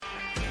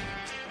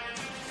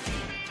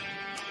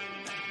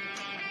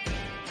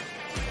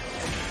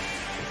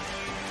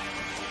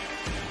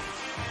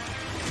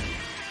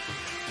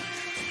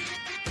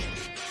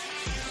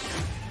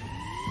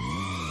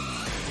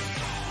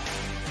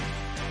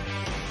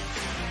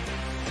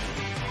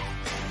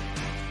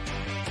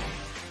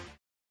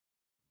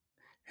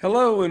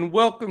Hello and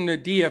welcome to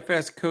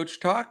DFS Coach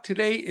Talk.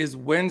 Today is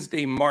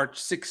Wednesday, March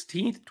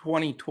 16th,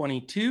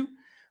 2022.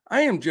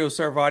 I am Joe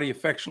Sarvati,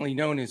 affectionately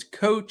known as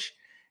Coach,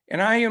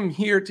 and I am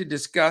here to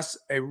discuss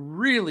a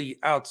really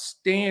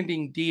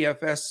outstanding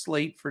DFS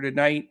slate for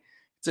tonight.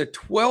 It's a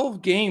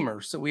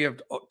 12-gamer, so we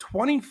have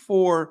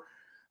 24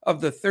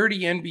 of the 30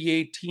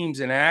 NBA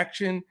teams in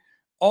action,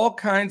 all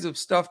kinds of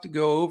stuff to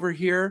go over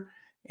here,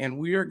 and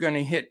we are going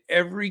to hit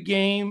every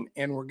game,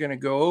 and we're going to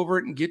go over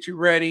it and get you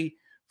ready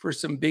for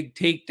some big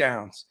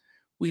takedowns.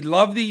 We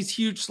love these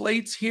huge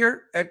slates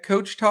here at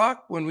Coach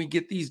Talk. When we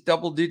get these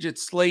double-digit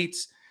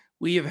slates,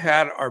 we have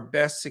had our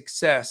best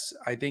success.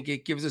 I think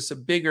it gives us a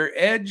bigger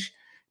edge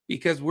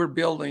because we're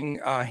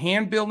building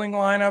hand-building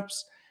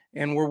lineups,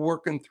 and we're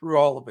working through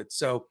all of it.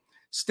 So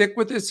stick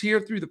with us here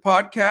through the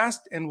podcast,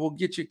 and we'll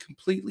get you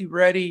completely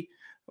ready,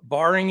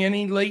 barring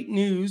any late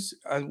news,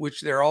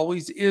 which there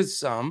always is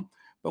some,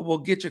 but we'll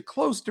get you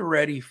close to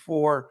ready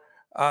for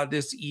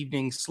this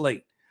evening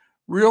slate.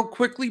 Real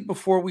quickly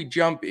before we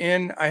jump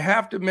in, I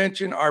have to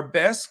mention our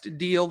best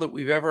deal that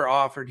we've ever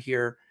offered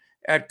here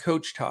at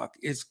Coach Talk.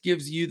 It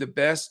gives you the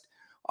best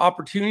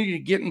opportunity to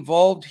get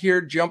involved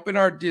here, jump in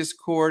our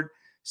Discord,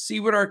 see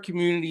what our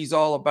community is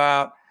all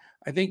about.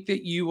 I think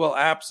that you will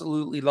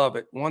absolutely love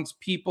it. Once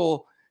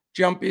people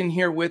jump in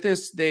here with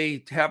us,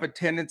 they have a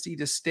tendency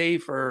to stay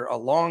for a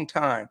long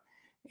time.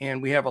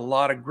 And we have a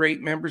lot of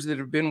great members that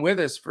have been with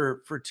us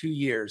for 2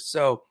 years.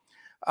 So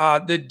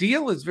the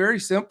deal is very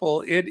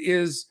simple. It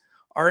is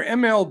our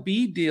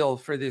MLB deal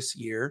for this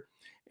year,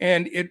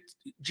 and it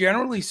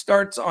generally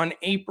starts on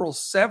April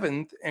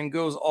 7th and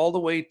goes all the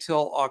way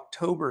till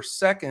October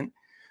 2nd.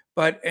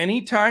 But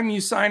anytime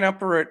you sign up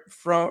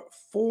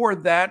for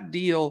that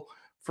deal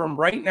from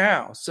right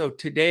now, so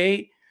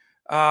today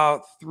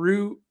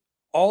through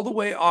all the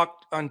way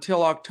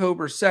until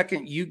October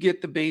 2nd, you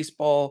get the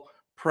baseball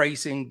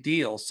pricing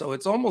deal. So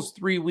it's almost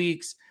 3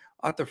 weeks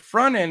at the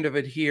front end of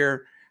it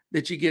here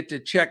that you get to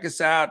check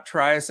us out,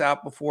 try us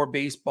out before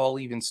baseball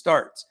even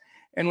starts.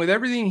 And with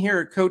everything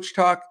here at Coach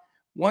Talk,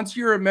 once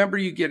you're a member,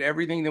 you get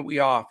everything that we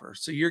offer.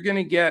 So you're going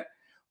to get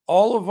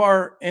all of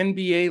our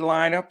NBA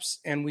lineups,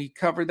 and we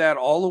cover that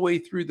all the way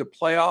through the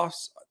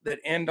playoffs that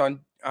end on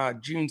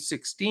June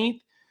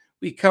 16th.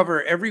 We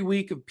cover every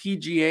week of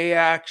PGA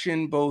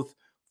action, both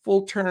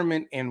full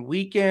tournament and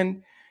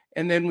weekend.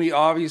 And then we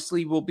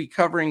obviously will be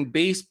covering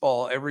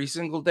baseball every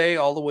single day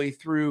all the way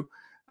through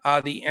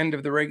the end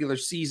of the regular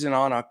season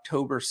on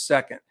October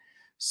 2nd.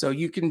 So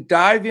you can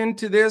dive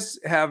into this,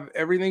 have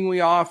everything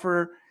we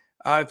offer.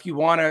 If you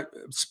want to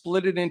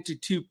split it into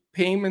 2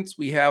 payments,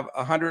 we have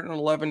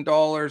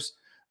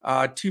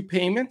 $111, 2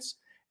 payments,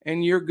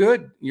 and you're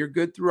good. You're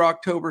good through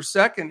October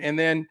 2nd. And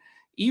then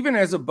even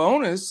as a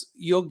bonus,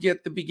 you'll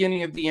get the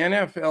beginning of the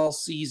NFL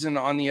season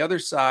on the other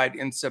side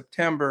in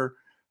September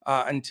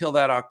until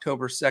that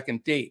October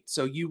 2nd date.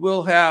 So you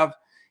will have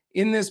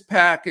in this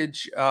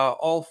package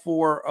all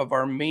 4 of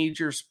our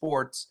major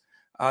sports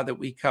that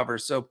we cover.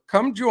 So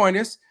come join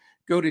us.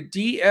 Go to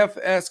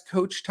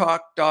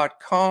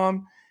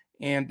dfscoachtalk.com,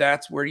 and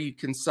that's where you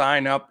can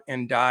sign up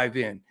and dive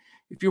in.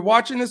 If you're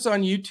watching this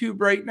on YouTube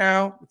right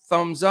now,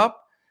 thumbs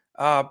up.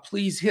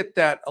 Please hit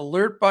that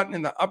alert button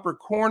in the upper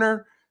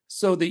corner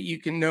so that you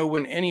can know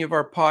when any of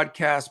our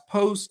podcasts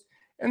post,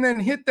 and then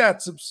hit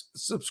that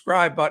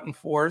subscribe button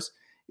for us.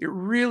 It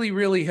really,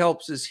 really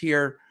helps us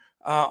here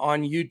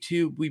on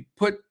YouTube. We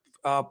put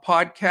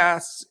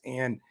podcasts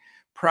and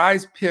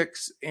prize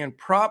picks and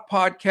prop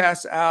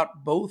podcasts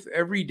out both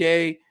every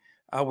day.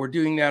 We're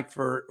doing that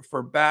for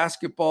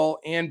basketball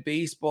and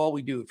baseball.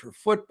 We do it for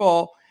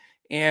football.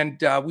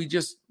 And we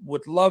just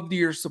would love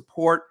your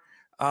support,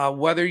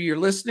 whether you're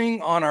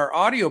listening on our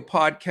audio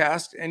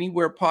podcast,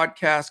 anywhere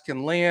podcasts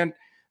can land.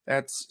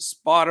 That's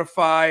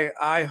Spotify,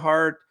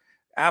 iHeart,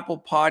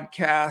 Apple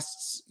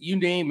Podcasts, you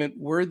name it,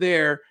 we're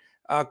there.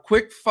 A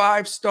quick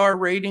 5-star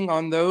rating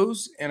on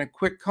those and a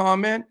quick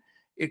comment,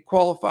 it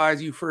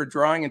qualifies you for a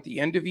drawing at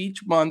the end of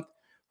each month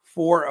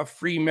for a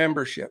free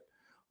membership.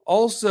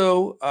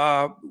 Also,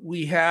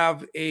 we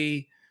have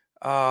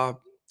on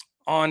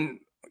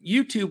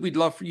YouTube, we'd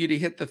love for you to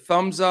hit the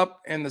thumbs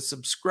up and the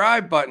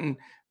subscribe button.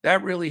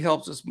 That really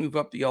helps us move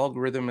up the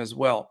algorithm as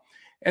well.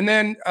 And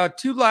then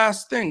 2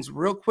 last things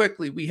real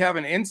quickly. We have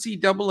an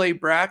NCAA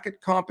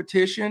bracket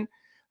competition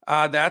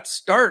that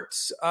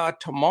starts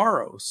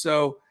tomorrow.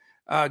 So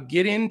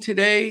get in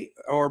today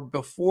or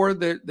before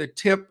the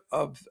tip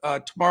of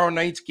tomorrow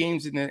night's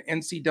games in the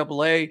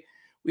NCAA.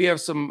 We have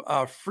some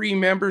free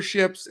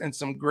memberships and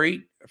some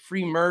great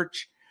free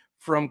merch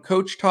from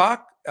Coach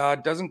Talk.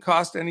 Doesn't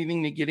cost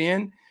anything to get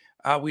in.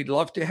 We'd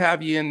love to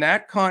have you in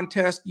that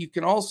contest. You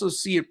can also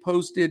see it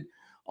posted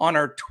on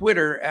our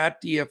Twitter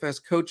at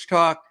DFS Coach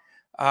Talk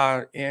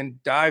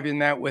and dive in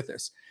that with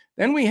us.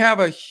 Then we have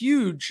a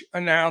huge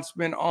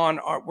announcement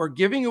we're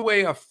giving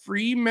away a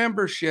free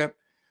membership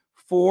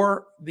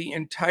for the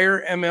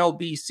entire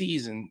MLB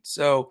season.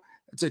 So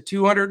it's a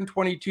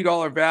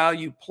 $222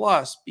 value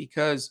plus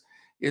because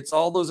it's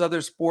all those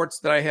other sports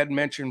that I had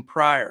mentioned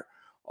prior.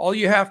 All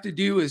you have to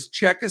do is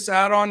check us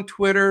out on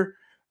Twitter,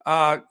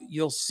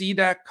 You'll see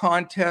that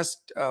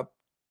contest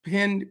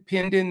pinned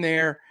in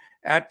there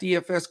at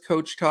DFS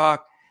Coach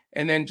Talk,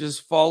 and then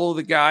just follow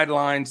the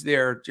guidelines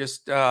there.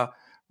 Just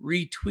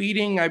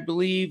retweeting, I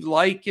believe,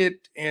 like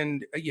it,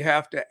 and you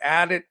have to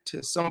add it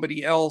to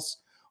somebody else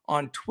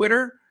on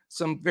Twitter.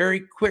 Some very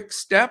quick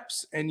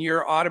steps, and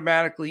you're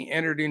automatically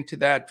entered into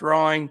that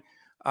drawing,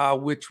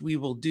 which we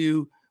will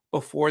do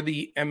before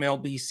the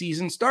MLB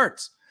season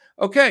starts.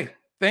 Okay,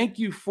 thank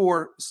you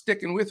for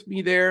sticking with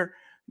me there.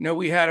 No,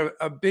 we had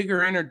a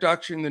bigger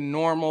introduction than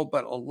normal,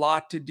 but a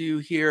lot to do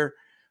here.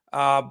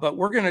 But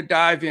we're going to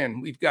dive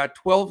in. We've got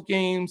 12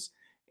 games,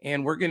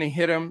 and we're going to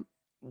hit them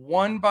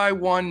one by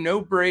one,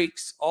 no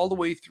breaks, all the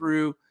way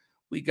through.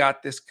 We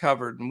got this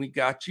covered, and we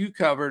got you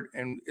covered,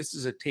 and this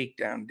is a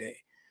takedown day.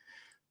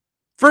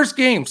 First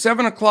game,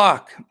 7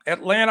 o'clock,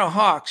 Atlanta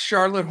Hawks,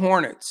 Charlotte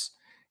Hornets.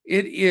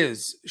 It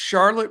is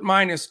Charlotte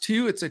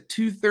 -2. It's a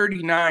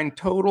 239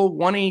 total,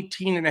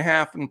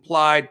 118.5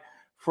 implied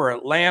for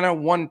Atlanta,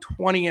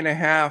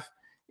 120.5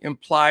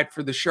 implied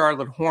for the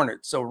Charlotte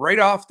Hornets. So right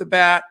off the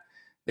bat,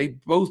 they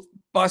both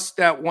bust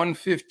that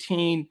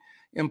 115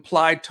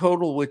 implied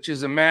total, which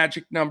is a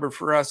magic number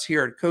for us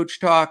here at Coach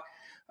Talk.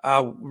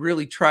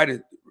 Really try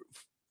to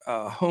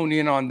hone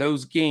in on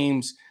those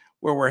games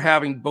where we're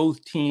having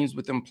both teams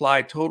with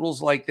implied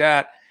totals like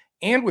that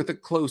and with a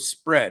close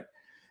spread.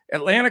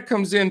 Atlanta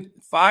comes in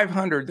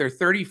 500. They're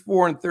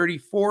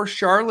 34-34.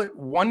 Charlotte,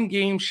 one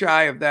game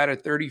shy of that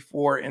at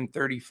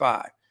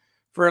 34-35.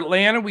 For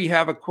Atlanta, we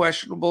have a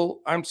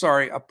probable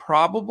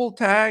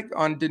tag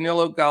on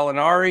Danilo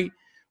Gallinari.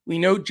 We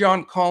know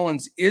John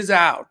Collins is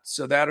out,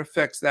 so that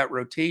affects that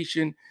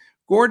rotation.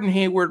 Gordon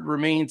Hayward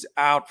remains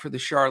out for the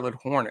Charlotte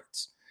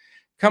Hornets.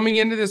 Coming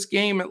into this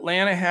game,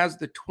 Atlanta has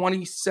the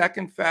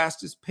 22nd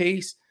fastest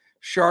pace,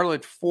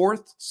 Charlotte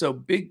 4th, so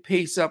big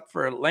pace up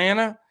for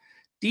Atlanta.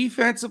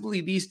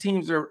 Defensively, these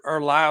teams are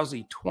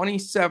lousy,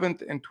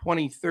 27th and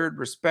 23rd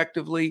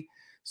respectively,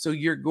 so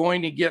you're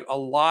going to get a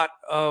lot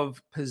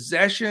of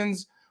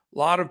possessions, a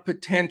lot of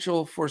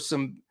potential for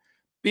some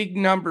big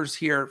numbers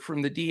here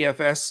from the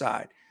DFS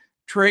side.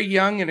 Trae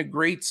Young in a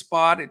great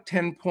spot at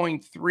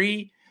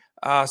 10.3,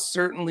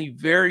 certainly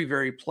very,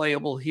 very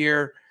playable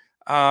here.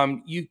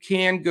 You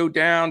can go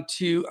down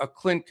to a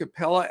Clint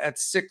Capella at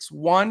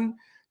 6-1.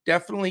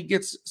 Definitely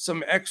gets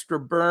some extra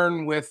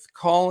burn with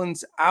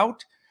Collins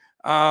out.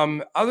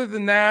 Other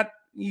than that,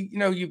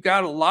 you've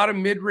got a lot of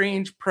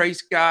mid-range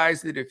price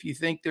guys that if you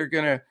think they're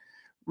going to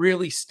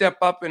really step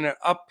up in an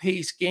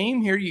up-pace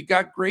game here, you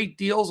got great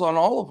deals on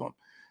all of them.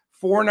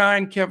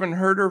 4.9 Kevin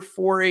Huerter,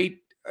 4.8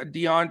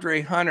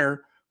 DeAndre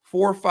Hunter,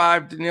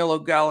 4.5 Danilo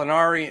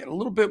Gallinari, and a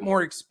little bit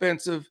more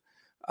expensive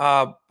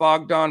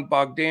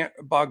Bogdanovich,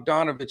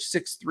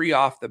 6.3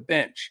 off the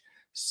bench.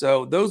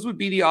 So those would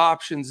be the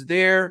options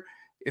there.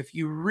 If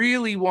you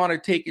really want to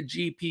take a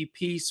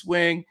GPP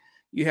swing,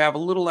 you have a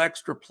little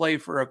extra play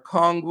for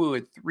Okongwu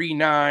at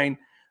 3.9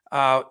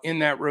 in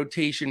that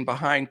rotation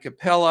behind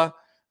Capella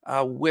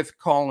with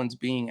Collins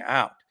being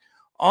out.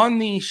 On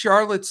the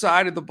Charlotte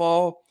side of the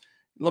ball,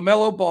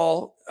 LaMelo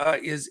Ball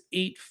is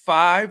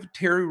 8.5,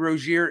 Terry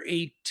Rozier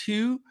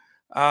 8.2.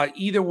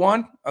 Either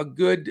one, a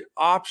good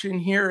option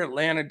here.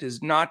 Atlanta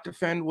does not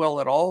defend well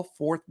at all,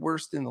 4th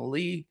worst in the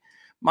league.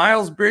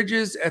 Miles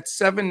Bridges at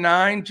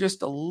 7.9,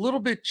 just a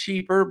little bit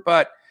cheaper,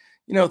 but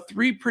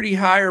 3 pretty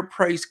higher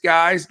price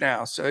guys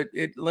now. So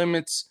it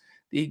limits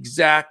the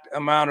exact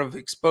amount of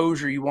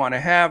exposure you want to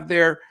have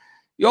there.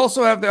 You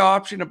also have the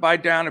option to buy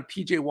down a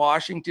PJ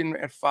Washington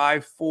at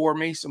 5.4,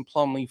 Mason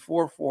Plumlee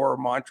 4.4,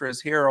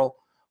 Montrezl Harrell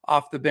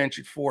off the bench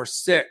at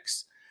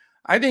 4.6.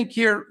 I think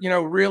here,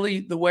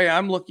 really the way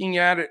I'm looking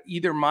at it,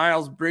 either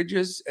Miles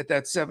Bridges at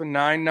that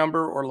 7.9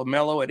 number or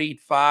LaMelo at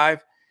 8.5.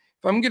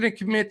 If I'm going to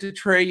commit to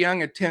Trae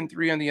Young at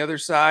 10.3 on the other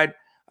side,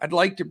 I'd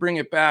like to bring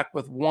it back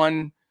with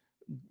one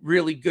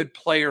really good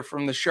player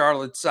from the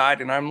Charlotte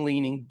side, and I'm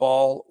leaning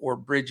Ball or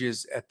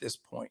Bridges at this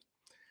point.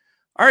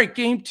 All right,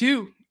 game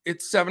 2.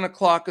 It's 7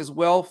 o'clock as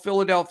well.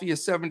 Philadelphia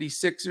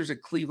 76ers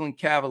at Cleveland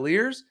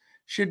Cavaliers.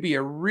 Should be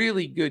a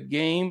really good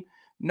game.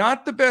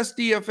 Not the best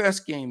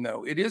DFS game,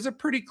 though. It is a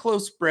pretty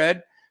close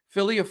spread.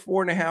 Philly, a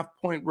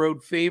 4.5-point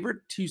road favorite,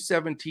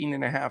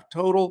 217.5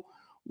 total.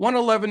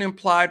 111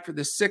 implied for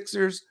the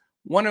Sixers,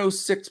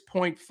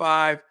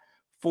 106.5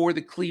 for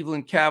the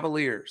Cleveland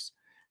Cavaliers.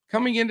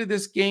 Coming into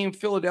this game,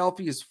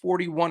 Philadelphia is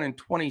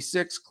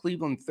 41-26,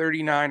 Cleveland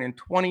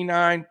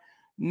 39-29.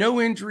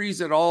 No injuries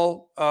at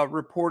all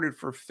reported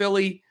for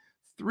Philly.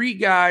 3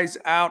 guys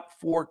out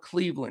for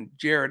Cleveland: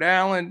 Jared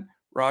Allen,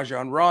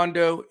 Rajon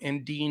Rondo,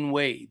 and Dean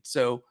Wade.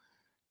 So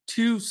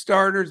 2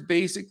 starters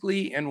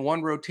basically and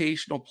 1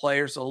 rotational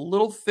player. So a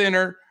little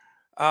thinner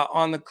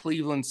on the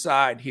Cleveland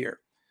side here.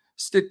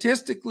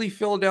 Statistically,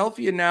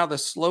 Philadelphia now the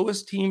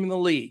slowest team in the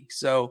league.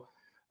 So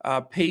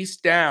pace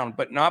down,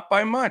 but not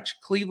by much.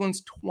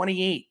 Cleveland's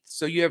 28th.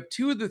 So you have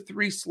 2 of the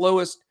 3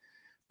 slowest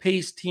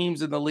pace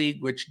teams in the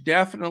league, which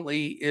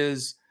definitely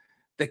is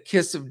the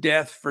kiss of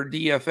death for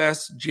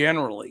DFS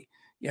generally.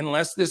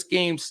 Unless this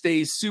game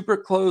stays super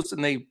close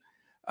and they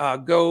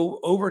go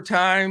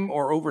overtime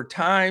or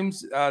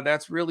overtimes.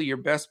 That's really your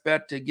best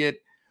bet to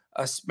get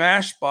a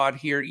smash spot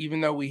here,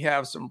 even though we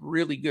have some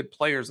really good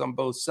players on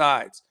both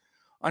sides.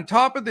 On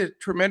top of the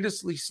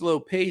tremendously slow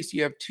pace,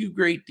 you have two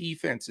great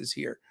defenses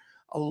here,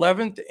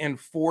 11th and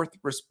 4th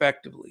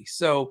respectively.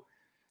 So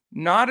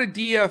not a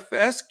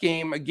DFS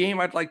game, a game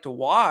I'd like to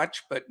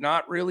watch, but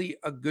not really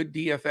a good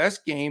DFS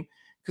game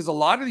because a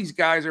lot of these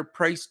guys are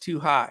priced too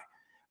high.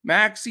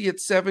 Maxey at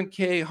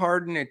 7K,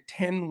 Harden at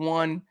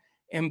 10-1,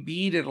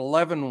 Embiid at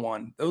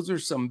 11-1. Those are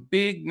some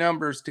big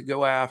numbers to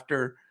go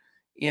after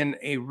in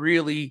a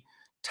really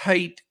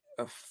tight,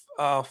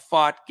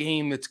 fought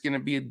game that's going to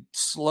be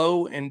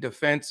slow and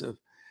defensive.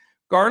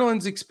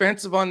 Garland's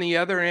expensive on the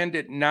other end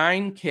at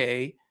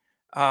 9K.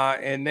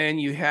 And then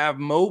you have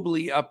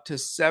Mobley up to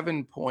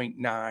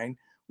 7.9,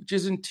 which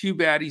isn't too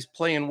bad. He's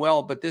playing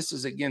well, but this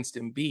is against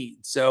Embiid.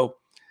 So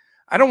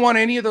I don't want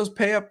any of those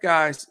pay up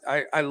guys.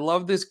 I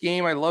love this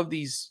game. I love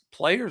these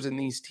players and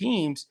these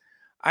teams.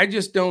 I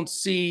just don't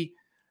see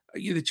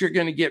that you're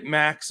going to get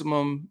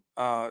maximum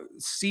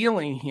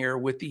ceiling here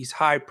with these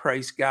high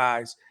price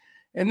guys.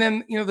 And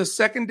then, the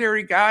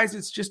secondary guys,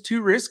 it's just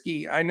too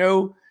risky. I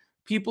know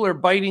people are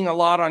biting a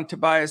lot on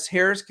Tobias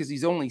Harris because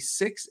he's only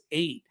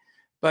 6'8",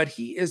 but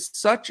he is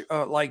such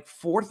a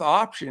fourth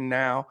option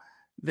now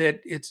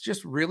that it's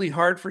just really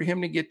hard for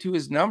him to get to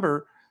his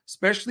number,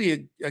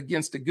 especially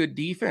against a good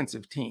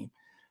defensive team.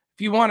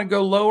 If you want to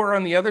go lower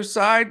on the other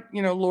side,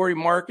 Lauri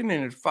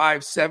Markkanen at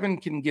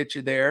 5'7" can get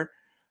you there.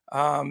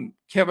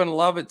 Kevin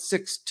Love at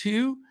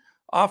 6'2"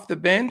 off the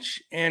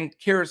bench, and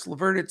Karis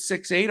LeVert at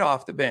 6'8"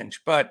 off the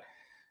bench. But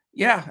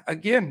yeah,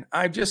 again,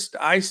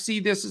 I see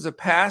this as a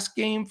pass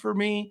game for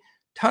me.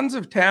 Tons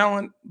of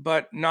talent,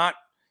 but not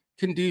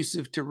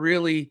conducive to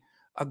really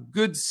a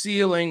good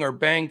ceiling or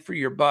bang for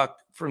your buck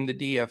from the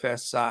DFS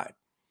side.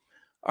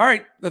 All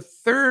right, the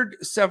third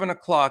 7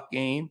 o'clock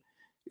game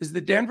is the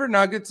Denver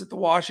Nuggets at the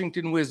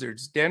Washington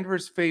Wizards.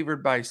 Denver's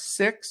favored by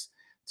 6.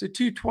 It's a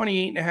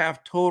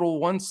 228.5 total,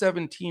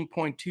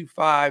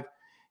 117.25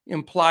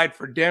 implied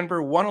for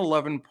Denver,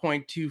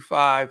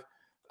 111.25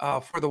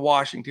 for the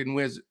Washington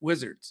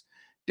Wizards.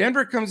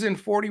 Denver comes in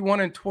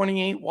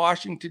 41-28,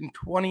 Washington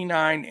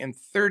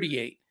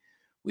 29-38.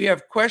 We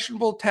have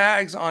questionable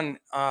tags on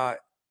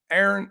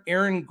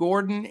Aaron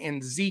Gordon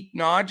and Zeke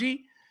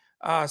Naji.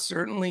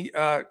 Certainly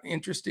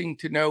interesting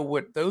to know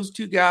what those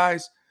two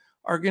guys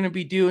are going to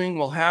be doing.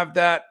 We'll have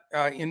that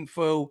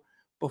info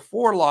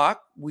before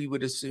lock, we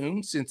would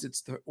assume, since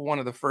it's one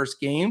of the first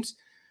games.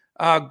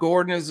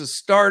 Gordon is a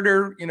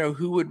starter.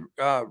 Who would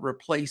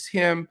replace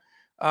him?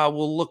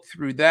 We'll look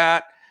through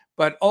that.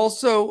 But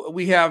also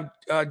we have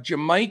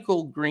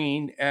JaMychal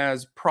Green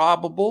as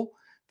probable.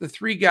 The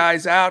three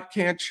guys out,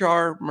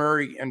 Cancar,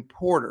 Murray, and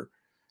Porter.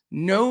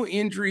 No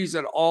injuries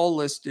at all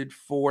listed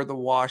for the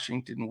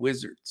Washington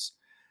Wizards.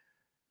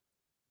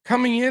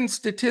 Coming in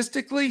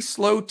statistically,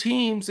 slow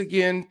teams,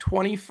 again,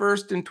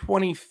 21st and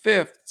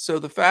 25th. So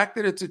the fact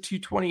that it's a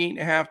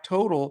 228.5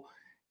 total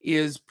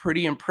is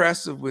pretty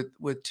impressive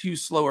with two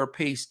slower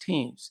paced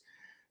teams.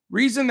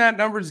 Reason that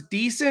number is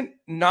decent,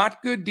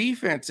 not good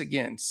defense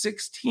again.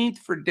 16th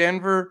for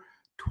Denver,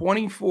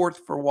 24th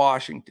for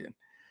Washington.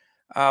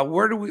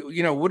 What do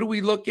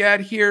we look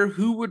at here?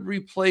 Who would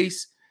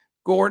replace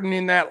Gordon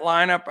in that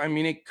lineup? I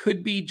mean, it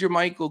could be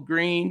JaMychal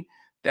Green.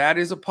 That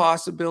is a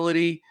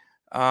possibility.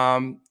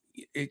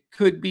 It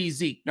could be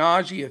Zeke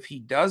Naji if he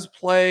does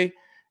play.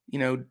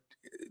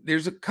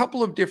 There's a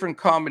couple of different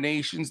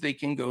combinations. They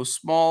can go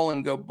small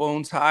and go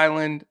Bones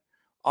Highland.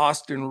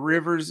 Austin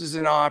Rivers is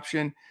an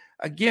option.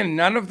 Again,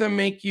 none of them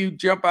make you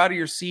jump out of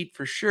your seat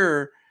for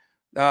sure.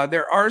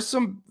 There are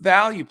some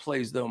value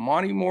plays, though.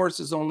 Monty Morris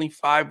is only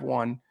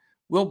 5'1".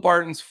 Will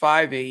Barton's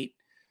 5'8".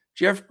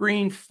 Jeff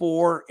Green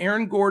 4.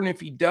 Aaron Gordon,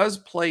 if he does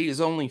play, is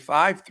only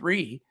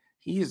 5'3".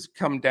 He has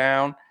come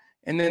down.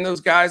 And then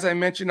those guys I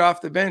mentioned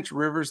off the bench,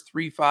 Rivers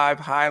 3'5",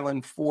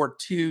 Highland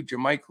 4'2",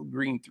 JaMychal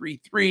Green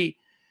 3'3",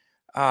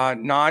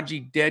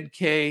 Naji dead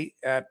K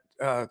at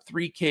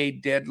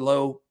 3K dead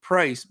low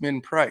price,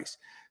 min price.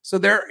 So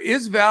there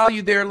is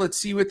value there. Let's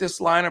see what this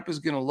lineup is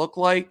going to look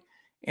like.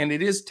 And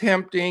it is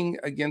tempting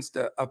against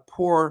a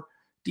poor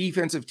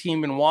defensive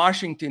team in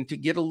Washington to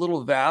get a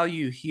little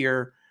value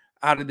here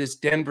out of this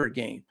Denver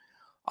game.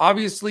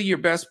 Obviously, your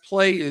best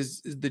play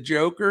is the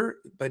Joker,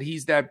 but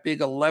he's that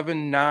big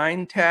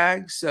 11-9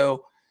 tag.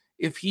 So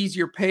if he's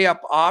your pay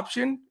up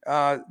option,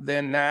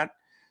 then that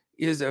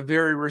is a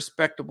very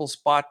respectable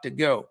spot to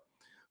go.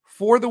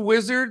 For the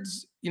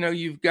Wizards,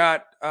 you've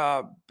got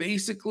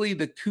basically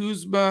the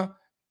Kuzma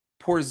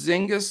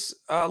Porzingis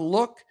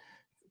look.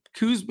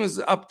 Kuzma's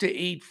up to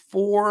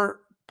 8'4".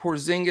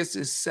 Porzingis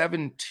is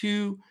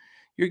 7'2".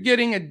 You're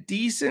getting a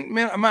decent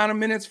amount of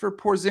minutes for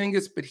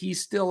Porzingis, but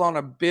he's still on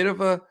a bit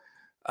of a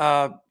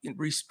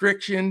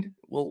restriction.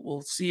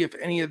 We'll see if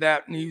any of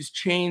that news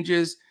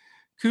changes.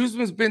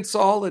 Kuzma's been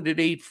solid at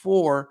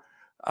 8'4",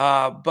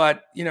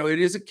 but it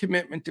is a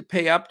commitment to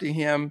pay up to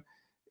him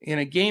in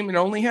a game. It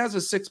only has a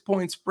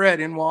 6-point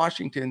spread in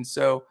Washington,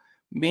 so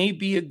may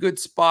be a good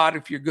spot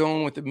if you're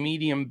going with a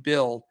medium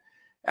build.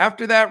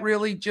 After that,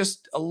 really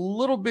just a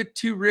little bit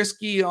too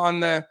risky on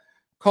the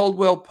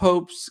Caldwell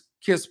Popes,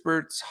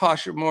 Kisperts,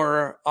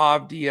 Hashimura,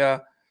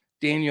 Avdia,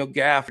 Daniel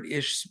Gafford,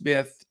 Ish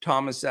Smith,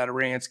 Thomas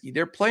Satoransky.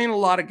 They're playing a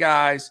lot of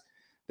guys.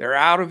 They're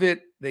out of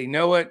it. They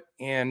know it.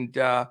 And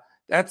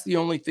that's the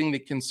only thing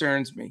that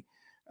concerns me.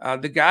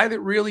 The guy that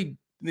really,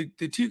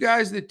 the two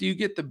guys that do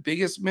get the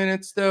biggest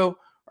minutes, though,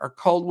 are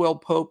Caldwell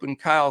Pope and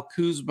Kyle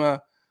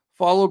Kuzma,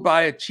 followed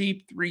by a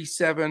cheap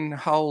 3-7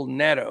 Raul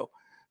Neto.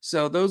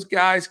 So those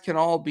guys can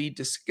all be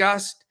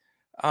discussed.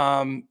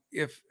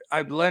 If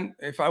I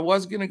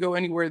was going to go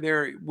anywhere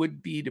there, it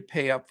would be to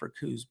pay up for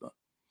Kuzma.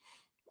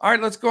 All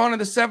right, let's go on to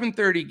the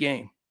 7:30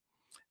 game.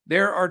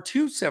 There are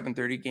two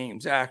 7:30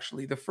 games,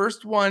 actually. The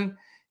first one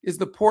is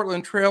the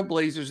Portland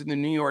Trailblazers and the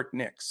New York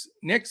Knicks.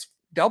 Knicks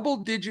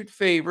double-digit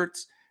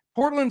favorites.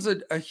 Portland's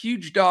a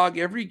huge dog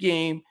every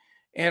game,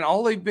 and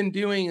all they've been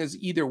doing is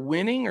either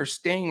winning or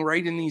staying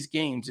right in these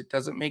games. It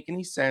doesn't make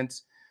any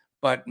sense.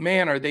 But,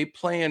 man, are they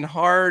playing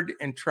hard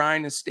and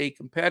trying to stay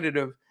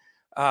competitive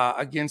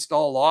against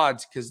all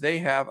odds because they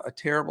have a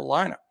terrible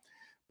lineup.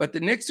 But the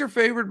Knicks are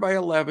favored by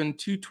 11,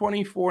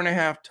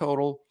 224.5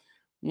 total,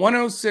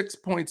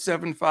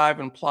 106.75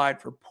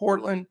 implied for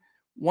Portland,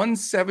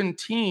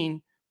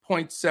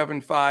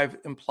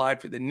 117.75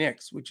 implied for the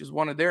Knicks, which is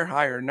one of their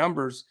higher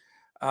numbers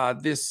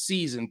this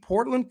season.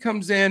 Portland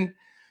comes in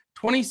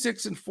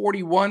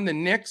 26-41, the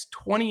Knicks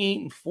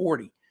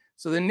 28-40.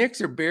 So the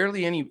Knicks are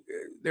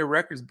their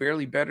record's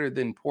barely better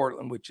than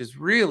Portland, which is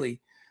really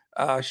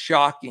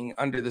shocking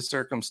under the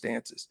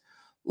circumstances.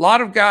 A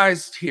lot of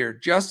guys here.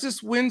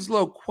 Justice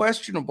Winslow,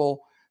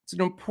 questionable. It's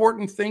an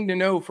important thing to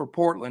know for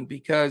Portland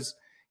because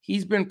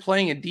he's been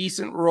playing a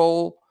decent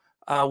role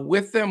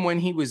with them when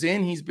he was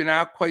in. He's been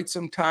out quite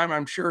some time.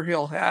 I'm sure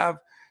he'll have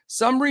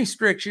some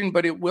restriction,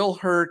 but it will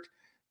hurt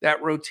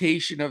that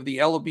rotation of the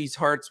Ellerbys,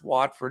 Harts,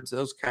 Watfords,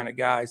 those kind of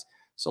guys.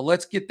 So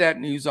let's get that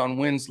news on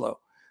Winslow.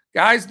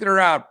 Guys that are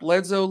out: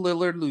 Bledsoe,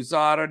 Lillard,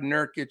 Luzada,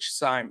 Nurkic,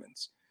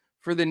 Simons.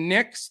 For the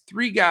Knicks,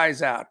 3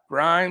 guys out: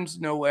 Grimes,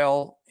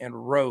 Noel, and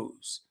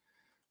Rose.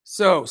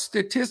 So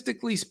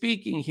statistically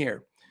speaking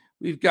here,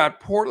 we've got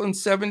Portland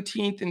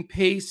 17th in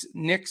pace,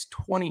 Knicks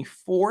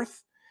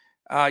 24th.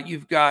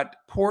 You've got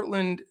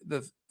Portland,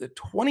 the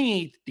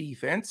 28th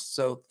defense,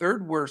 so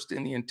third worst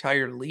in the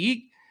entire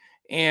league,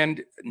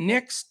 and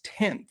Knicks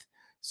 10th.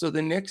 So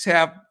the Knicks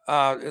have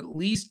at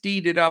least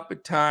D'd it up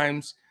at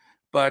times,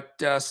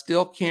 but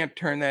still can't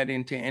turn that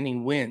into any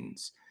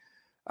wins.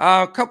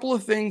 A couple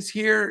of things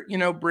here.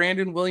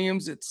 Brandon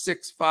Williams at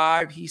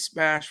 6'5", he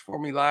smashed for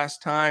me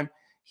last time.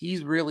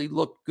 He's really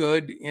looked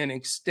good in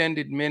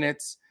extended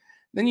minutes.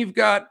 Then you've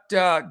got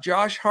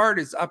Josh Hart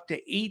is up to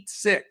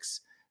 8'6".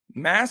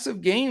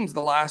 Massive games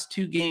the last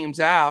 2 games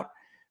out,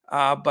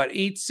 but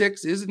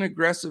 8'6" is an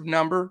aggressive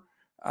number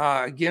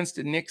against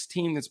a Knicks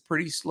team that's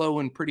pretty slow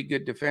and pretty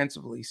good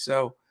defensively.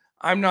 So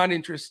I'm not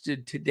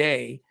interested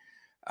today.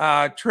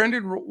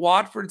 Trendon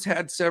Watford's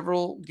had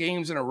several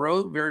games in a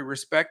row, very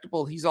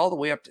respectable. He's all the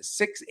way up to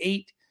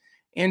 6'8",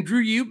 and Drew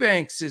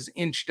Eubanks is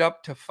inched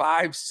up to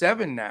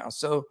 5'7" now.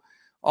 So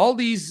all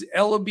these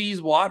Ellerbys,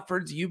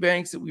 Watfords,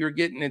 Eubanks that we were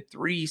getting at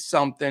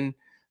 3-something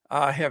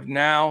have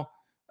now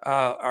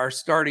are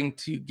starting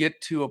to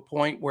get to a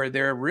point where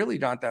they're really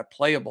not that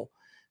playable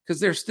because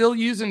they're still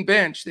using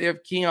bench. They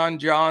have Keon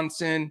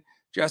Johnson,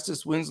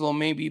 Justice Winslow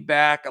may be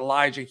back.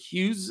 Elijah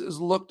Hughes has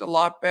looked a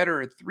lot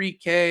better at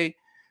 3K.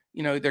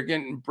 They're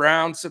getting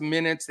Brown some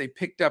minutes. They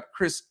picked up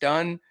Chris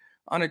Dunn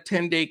on a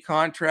 10-day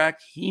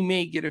contract. He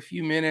may get a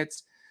few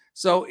minutes.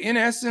 So in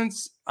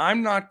essence,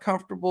 I'm not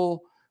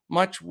comfortable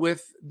much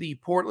with the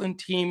Portland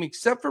team,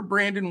 except for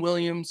Brandon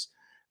Williams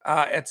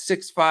at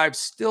 6'5",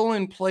 still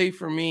in play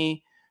for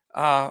me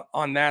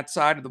on that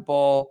side of the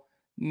ball.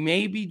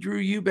 Maybe Drew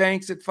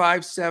Eubanks at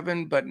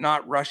 5'7", but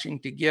not rushing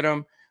to get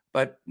him.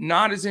 But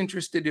not as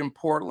interested in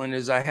Portland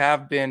as I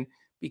have been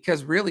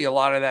because really a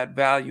lot of that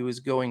value is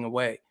going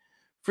away.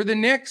 For the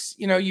Knicks,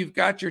 you've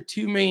got your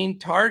 2 main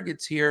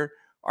targets here.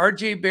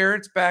 RJ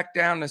Barrett's back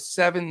down to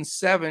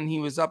 7'7". He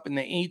was up in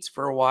the 8s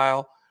for a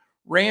while.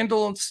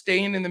 Randall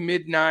staying in the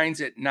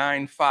mid-9s at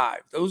 9'5".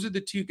 Those are the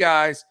 2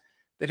 guys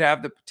that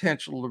have the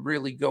potential to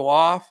really go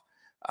off.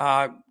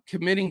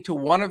 Committing to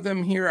one of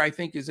them here, I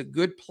think, is a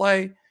good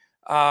play.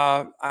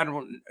 I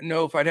don't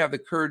know if I'd have the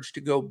courage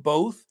to go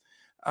both.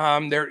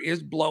 There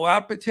is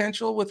blowout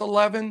potential with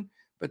 11,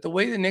 but the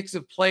way the Knicks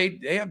have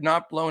played, they have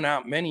not blown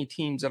out many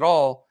teams at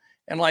all.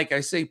 And like I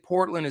say,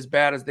 Portland, as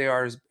bad as they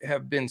are,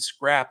 have been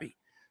scrappy.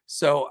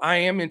 So I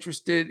am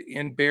interested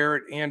in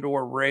Barrett and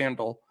or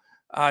Randall.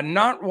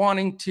 Not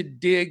wanting to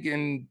dig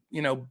and,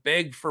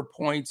 beg for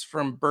points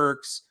from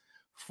Burks,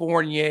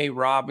 Fournier,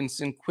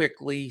 Robinson,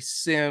 Quickly,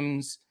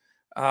 Sims,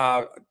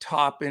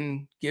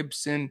 Toppin,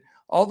 Gibson.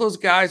 All those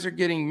guys are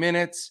getting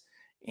minutes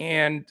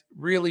and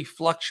really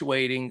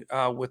fluctuating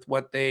with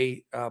what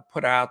they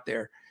put out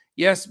there.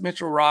 Yes,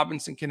 Mitchell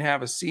Robinson can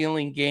have a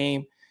ceiling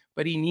game,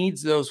 but he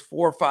needs those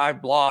 4 or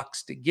 5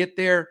 blocks to get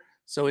there,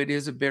 so it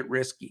is a bit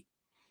risky.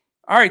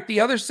 All right, the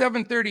other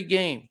 7:30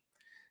 game.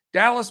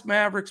 Dallas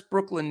Mavericks,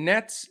 Brooklyn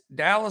Nets.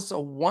 Dallas a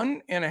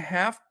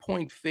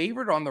 1.5-point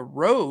favorite on the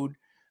road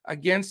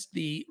against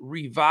the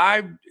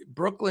revived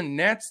Brooklyn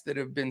Nets that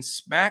have been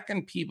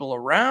smacking people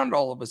around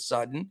all of a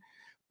sudden.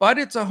 But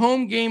it's a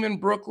home game in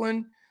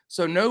Brooklyn,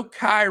 so no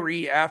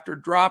Kyrie after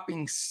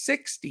dropping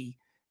 60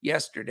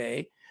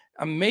 yesterday.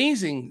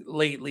 Amazing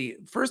lately.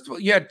 First of all,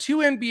 you had 2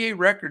 NBA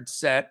records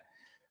set.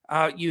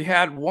 You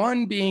had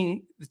one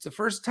being, it's the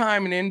first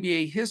time in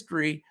NBA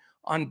history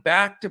on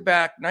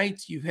back-to-back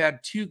nights you've had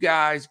 2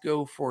 guys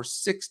go for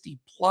 60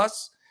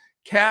 plus.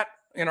 Cat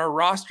in our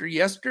roster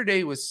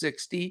yesterday was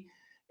 60,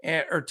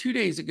 or 2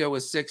 days ago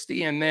was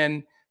 60, and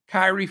then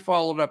Kyrie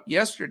followed up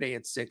yesterday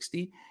at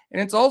 60.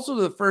 And it's also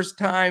the first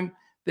time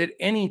that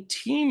any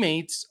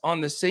teammates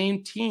on the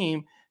same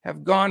team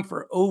have gone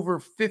for over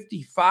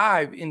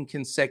 55 in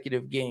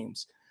consecutive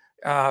games.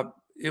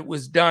 It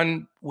was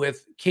done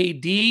with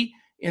KD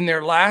in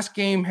their last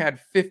game had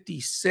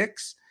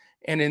 56.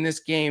 And in this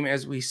game,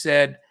 as we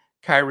said,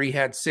 Kyrie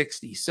had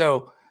 60.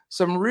 So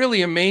some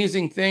really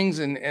amazing things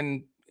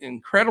and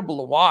incredible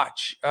to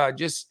watch.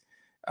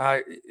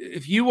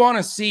 If you want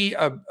to see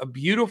a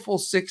beautiful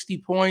 60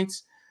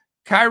 points,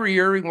 Kyrie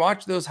Irving,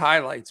 watch those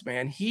highlights,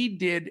 man. He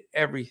did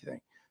everything.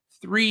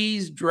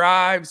 Threes,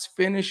 drives,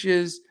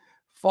 finishes,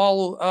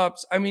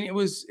 follow-ups. I mean, it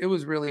was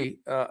really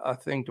a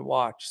thing to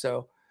watch.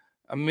 So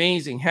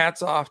amazing.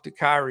 Hats off to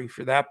Kyrie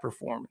for that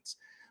performance.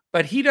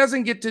 But he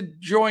doesn't get to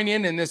join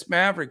in this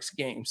Mavericks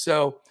game.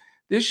 So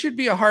this should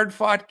be a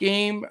hard-fought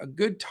game, a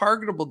good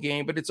targetable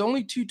game, but it's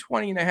only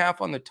 220.5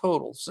 on the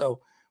total.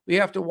 So we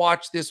have to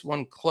watch this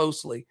one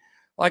closely.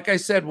 Like I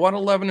said,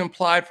 111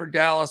 implied for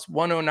Dallas,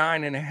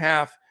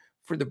 109.5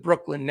 for the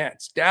Brooklyn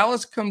Nets.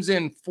 Dallas comes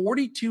in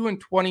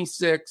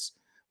 42-26,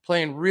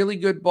 playing really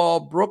good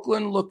ball.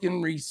 Brooklyn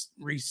looking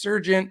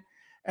resurgent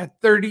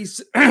at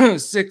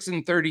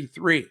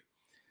 36-33.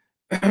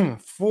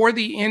 For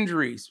the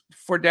injuries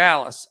for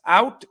Dallas,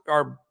 out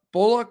are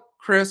Bullock,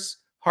 Chris,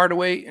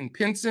 Hardaway, and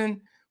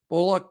Pinson.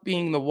 Bullock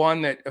being the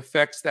one that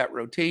affects that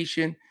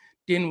rotation.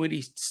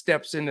 Dinwiddie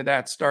steps into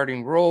that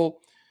starting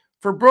role.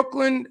 For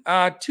Brooklyn,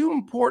 2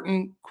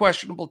 important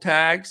questionable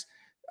tags,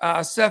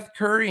 Seth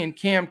Curry and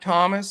Cam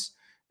Thomas.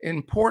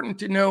 Important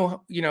to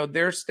know,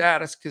 their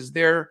status because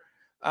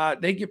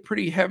they get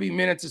pretty heavy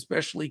minutes,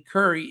 especially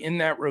Curry in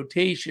that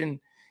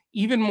rotation,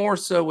 even more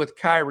so with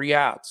Kyrie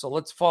out. So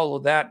let's follow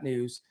that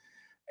news.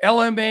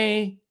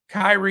 LMA,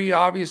 Kyrie,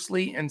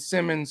 obviously, and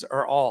Simmons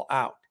are all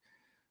out.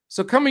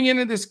 So coming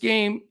into this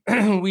game,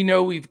 we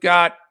know we've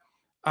got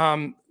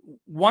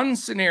one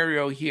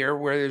scenario here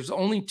where there's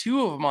only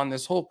 2 of them on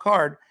this whole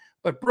card,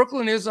 but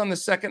Brooklyn is on the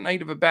second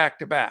night of a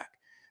back-to-back.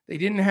 They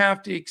didn't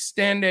have to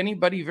extend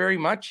anybody very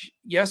much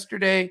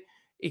yesterday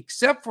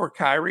except for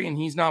Kyrie, and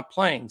he's not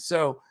playing.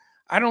 So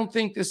I don't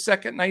think the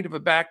second night of a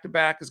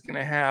back-to-back is going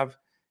to have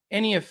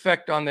any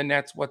effect on the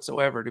Nets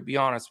whatsoever, to be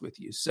honest with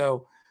you.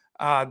 So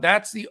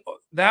that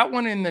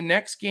one. In the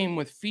next game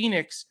with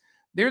Phoenix,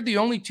 they're the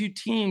only 2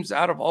 teams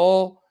out of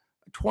all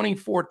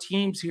 24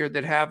 teams here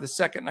that have the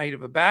second night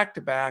of a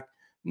back-to-back.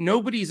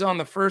 Nobody's on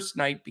the first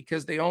night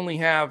because they only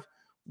have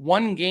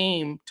 1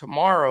 game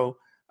tomorrow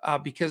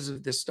because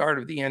of the start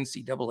of the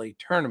NCAA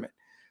tournament.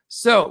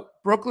 So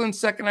Brooklyn's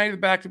second night of the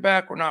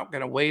back-to-back, we're not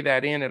going to weigh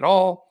that in at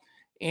all.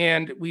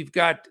 And we've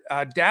got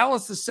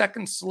Dallas, the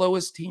second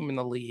slowest team in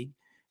the league,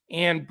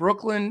 and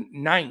Brooklyn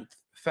 9th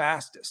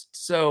fastest.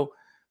 So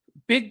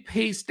big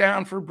pace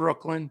down for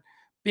Brooklyn,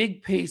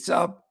 big pace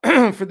up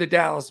for the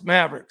Dallas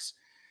Mavericks.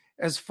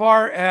 As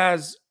far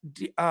as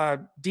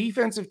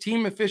defensive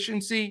team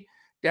efficiency,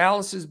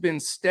 Dallas has been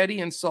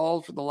steady and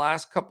solid for the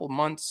last couple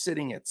months,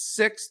 sitting at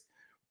 6th.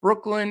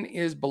 Brooklyn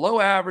is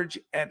below average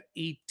at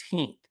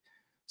 18th.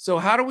 So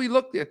how do we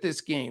look at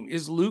this game?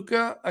 Is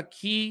Luka a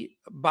key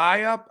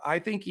buy-up? I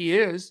think he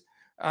is.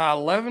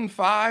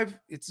 11.5.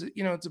 It's a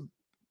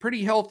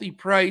pretty healthy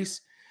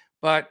price,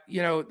 but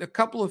a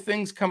couple of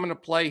things come into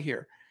play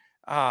here.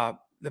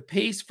 The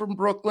pace from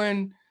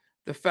Brooklyn,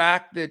 the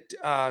fact that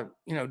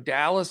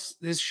Dallas,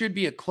 this should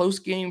be a close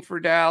game for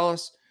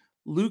Dallas.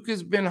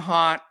 Luka's been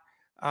hot.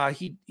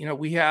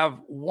 We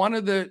have one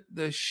of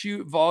the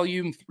shoot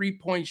volume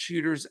 3-point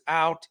shooters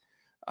out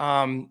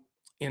in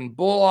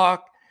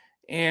Bullock,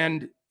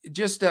 and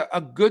just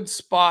a good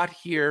spot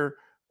here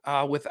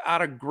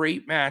without a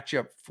great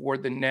matchup for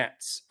the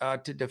Nets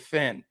to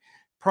defend.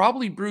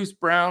 Probably Bruce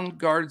Brown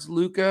guards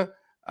Luka,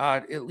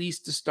 at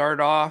least to start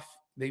off.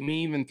 They may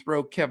even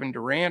throw Kevin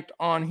Durant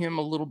on him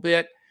a little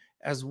bit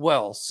as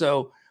well.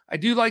 So I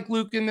do like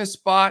Luka in this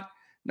spot.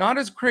 Not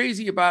as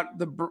crazy about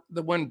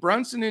the when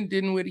Brunson and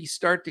Dinwiddie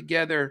start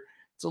together.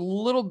 It's a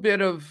little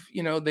bit of,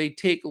 they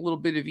take a little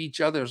bit of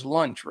each other's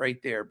lunch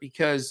right there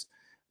because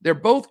they're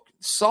both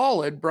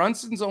solid.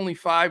 Brunson's only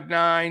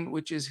 5'9",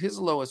 which is his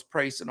lowest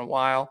price in a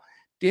while.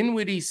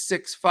 Dinwiddie's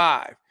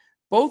 6'5".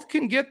 Both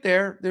can get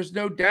there. There's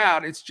no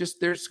doubt. It's just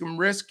there's some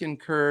risk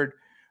incurred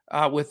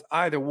with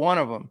either one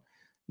of them.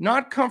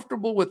 Not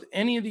comfortable with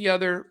any of the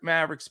other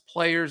Mavericks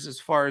players as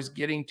far as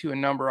getting to a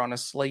number on a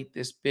slate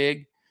this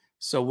big,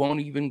 so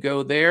won't even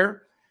go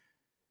there.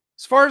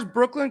 As far as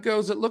Brooklyn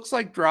goes, it looks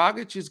like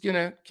Dragic is going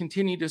to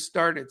continue to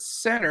start at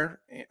center.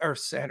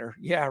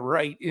 Yeah,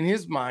 right. In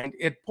his mind,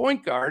 at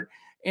point guard.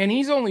 And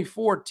he's only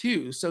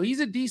 4'2". So he's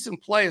a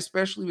decent play,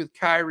 especially with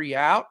Kyrie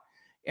out.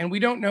 And we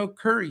don't know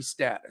Curry's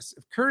status.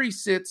 If Curry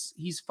sits,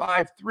 he's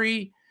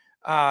 5'3".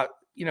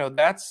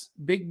 That's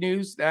big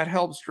news. That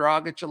helps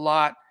Dragic a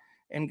lot.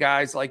 And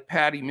guys like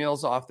Patty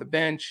Mills off the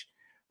bench.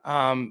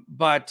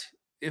 But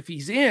if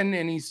he's in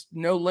and he's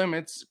no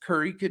limits,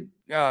 Curry could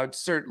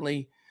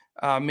certainly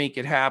make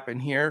it happen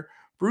here.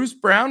 Bruce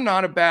Brown,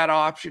 not a bad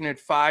option at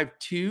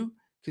 5'2",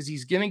 because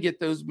he's going to get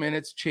those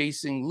minutes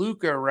chasing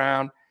Luka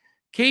around.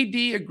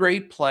 KD, a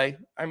great play.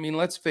 I mean,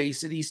 let's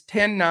face it, he's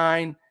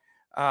 10-9.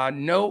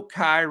 No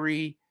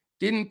Kyrie,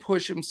 didn't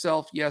push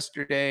himself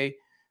yesterday.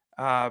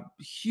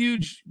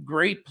 Huge,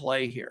 great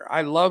play here.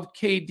 I love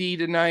KD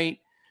tonight.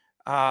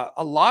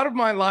 A lot of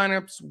my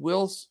lineups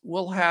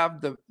will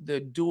have the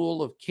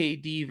duel of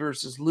KD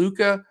versus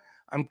Luka.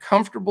 I'm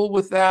comfortable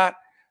with that.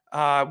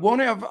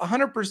 Won't have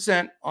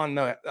 100% on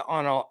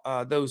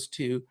those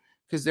two,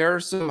 because there are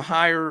some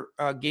higher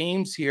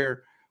games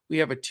here. We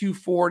have a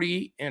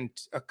 240 and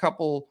a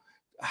couple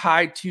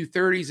high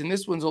 230s, and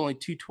this one's only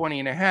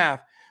 220.5.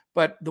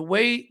 But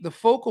the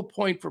focal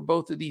point for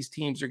both of these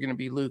teams are going to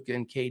be Luka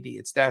and KD.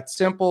 It's that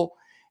simple,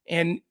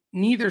 and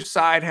neither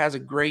side has a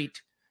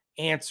great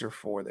answer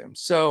for them.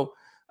 So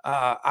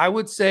I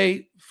would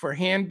say for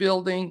hand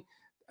building,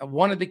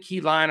 one of the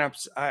key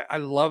lineups, I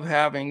love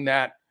having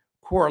that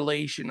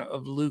correlation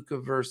of Luka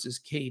versus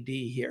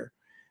KD here.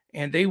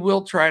 And they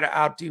will try to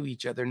outdo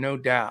each other, no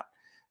doubt.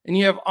 And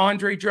you have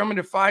Andre Drummond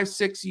at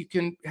 5'6". You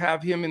can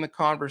have him in the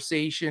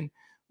conversation.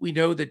 We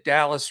know that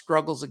Dallas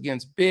struggles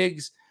against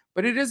bigs,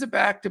 but it is a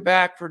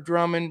back-to-back for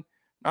Drummond.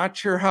 Not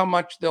sure how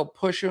much they'll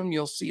push him.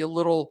 You'll see a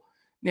little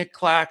Nick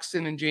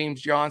Claxton and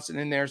James Johnson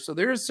in there. So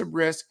there is some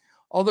risk,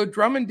 although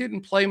Drummond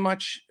didn't play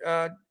much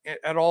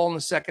at all in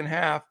the second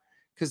half,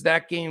 because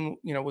that game,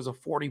 was a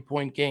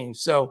 40-point game.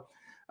 So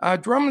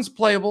Drummond's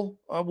playable.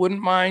 I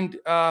wouldn't mind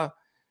 5'6".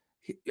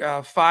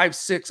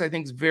 I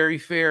think is very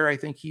fair. I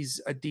think he's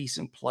a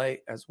decent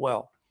play as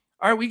well.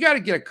 All right, we got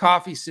to get a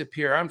coffee sip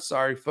here. I'm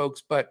sorry,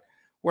 folks, but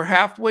we're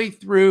halfway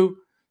through.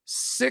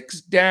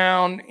 6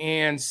 down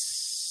and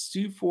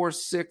 2, 4,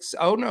 6.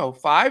 Oh no,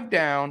 5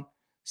 down,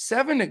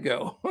 7 to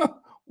go.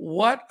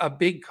 What a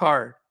big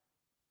card.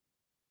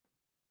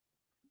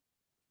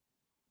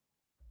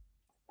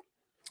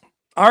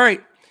 All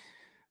right,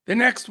 the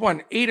next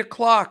one, 8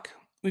 o'clock.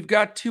 We've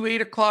got 2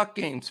 8 o'clock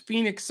games.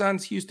 Phoenix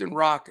Suns, Houston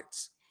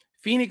Rockets.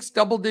 Phoenix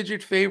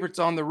double-digit favorites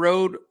on the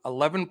road,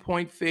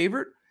 11-point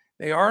favorite.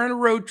 They are on a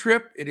road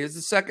trip. It is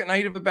the second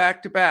night of a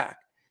back-to-back,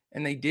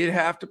 and they did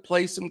have to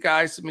play some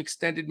guys some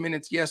extended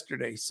minutes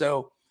yesterday.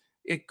 So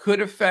it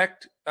could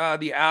affect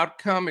the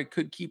outcome. It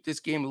could keep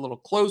this game a little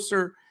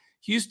closer.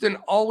 Houston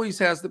always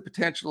has the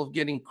potential of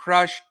getting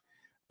crushed,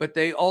 but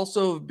they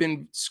also have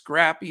been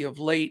scrappy of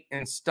late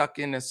and stuck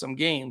into some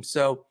games.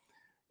 So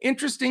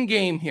interesting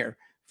game here.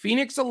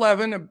 Phoenix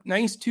 11, a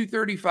nice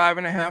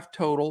 235.5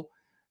 total.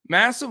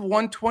 Massive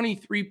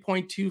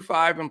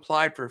 123.25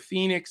 implied for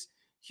Phoenix.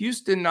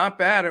 Houston, not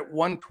bad at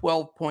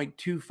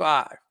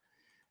 112.25.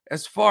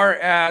 As far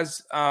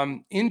as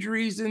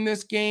injuries in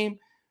this game,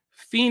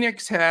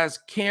 Phoenix has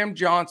Cam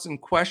Johnson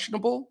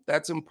questionable.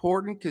 That's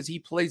important because he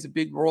plays a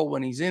big role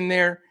when he's in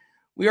there.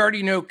 We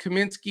already know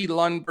Kaminsky,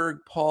 Lundberg,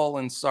 Paul,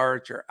 and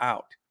Sarge are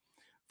out.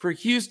 For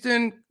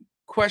Houston,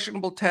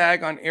 questionable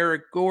tag on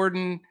Eric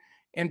Gordon.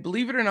 And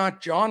believe it or not,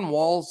 John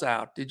Wall's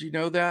out. Did you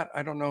know that?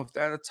 I don't know if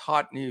that's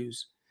hot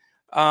news.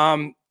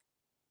 In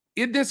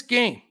this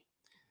game,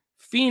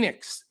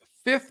 Phoenix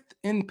 5th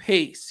in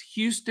pace,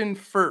 Houston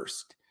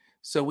 1st.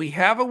 So we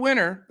have a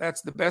winner.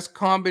 That's the best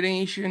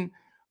combination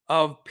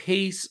of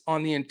pace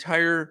on the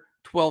entire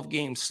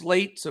 12-game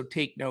slate. So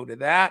take note of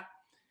that.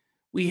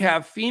 We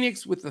have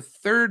Phoenix with the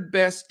 3rd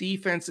best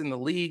defense in the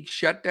league,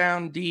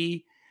 shutdown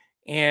D,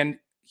 and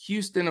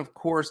Houston, of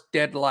course,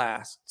 dead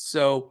last.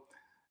 So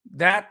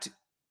that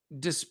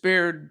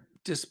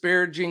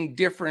disparaging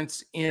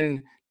difference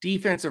in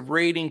defensive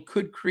rating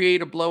could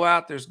create a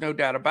blowout. There's no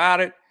doubt about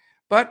it.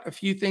 But a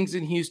few things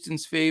in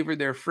Houston's favor.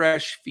 They're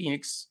fresh.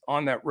 Phoenix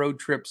on that road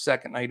trip,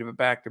 second night of a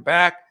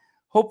back-to-back.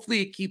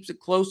 Hopefully it keeps it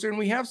closer, and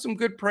we have some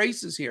good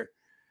prices here.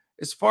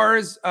 As far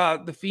as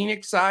the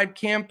Phoenix side,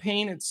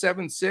 campaign at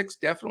 7.6,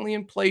 definitely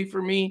in play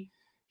for me.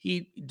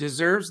 He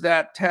deserves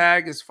that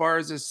tag as far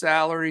as his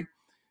salary.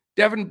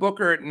 Devin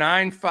Booker at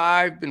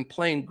 9.5, been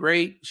playing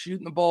great,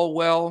 shooting the ball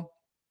well.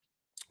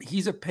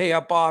 He's a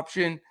pay-up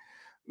option.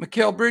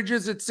 Mikal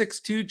Bridges at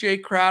 6'2", Jay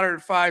Crowder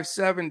at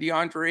 5'7",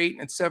 DeAndre Ayton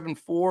at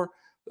 7'4".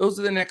 Those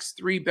are the next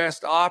 3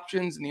 best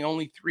options and the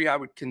only 3 I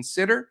would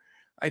consider.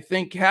 I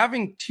think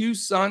having 2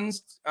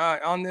 Suns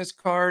on this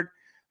card,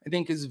 I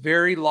think is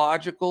very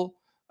logical.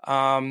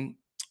 I'm,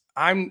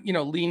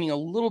 leaning a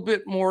little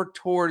bit more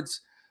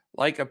towards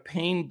like a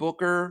Payne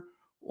Booker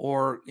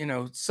or,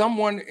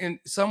 someone in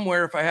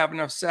somewhere if I have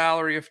enough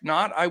salary. If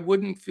not, I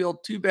wouldn't feel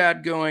too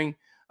bad going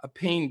a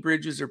Payne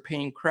Bridges or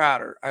Payne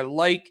Crowder. I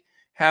like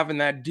having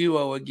that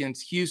duo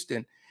against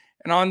Houston.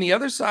 And on the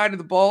other side of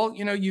the ball,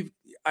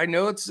 I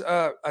know it's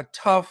a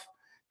tough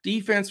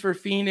defense for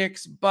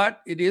Phoenix,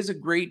 but it is a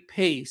great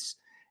pace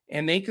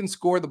and they can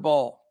score the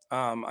ball.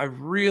 I've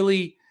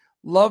really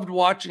loved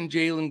watching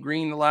Jalen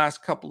Green the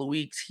last couple of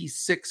weeks. He's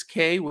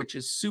 6K, which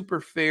is super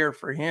fair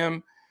for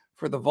him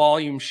for the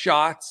volume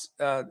shots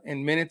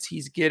and minutes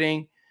he's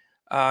getting.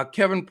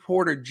 Kevin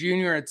Porter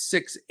Jr. at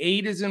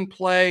 6'8" is in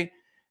play,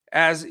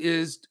 as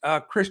is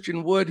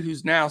Christian Wood,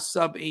 who's now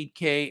sub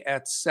 8K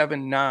at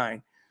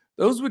 7'9".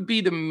 Those would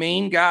be the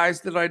main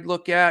guys that I'd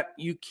look at.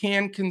 You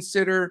can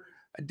consider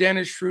a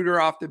Dennis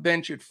Schroeder off the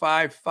bench at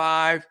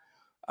 5'5".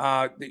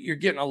 You're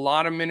getting a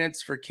lot of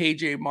minutes for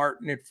KJ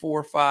Martin at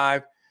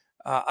 4'5".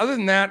 Other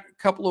than that, a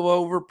couple of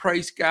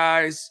overpriced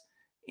guys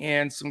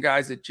and some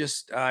guys that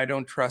just I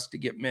don't trust to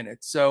get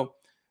minutes. So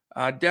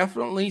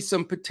definitely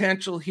some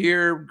potential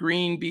here.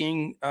 Green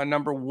being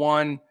number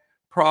one,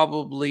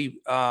 probably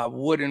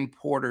Wood and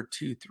Porter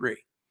 2-3.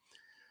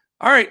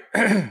 All right.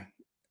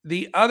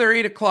 The other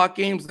 8 o'clock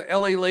games, the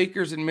LA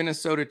Lakers and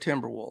Minnesota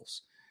Timberwolves.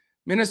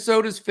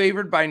 Minnesota's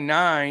favored by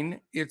 9.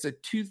 It's a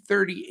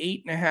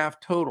 238.5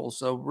 total.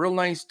 So real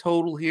nice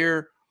total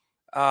here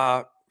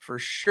for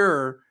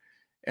sure.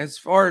 As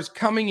far as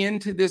coming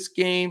into this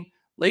game,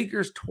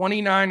 Lakers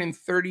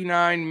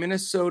 29-39,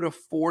 Minnesota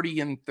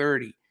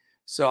 40-30.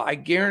 So I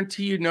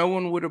guarantee you no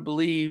one would have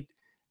believed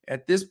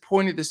at this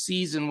point of the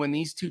season when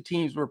these two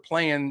teams were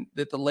playing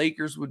that the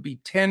Lakers would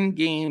be 10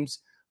 games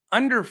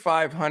under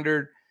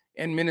 500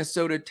 and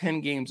Minnesota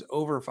 10 games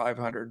over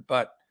 500.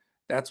 But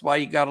that's why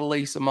you got to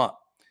lace them up.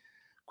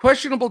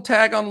 Questionable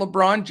tag on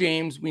LeBron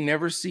James. We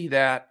never see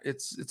that.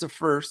 It's a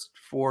first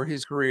for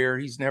his career.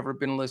 He's never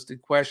been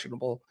listed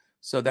questionable.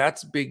 So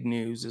that's big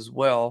news as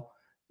well.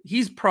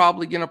 He's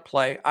probably going to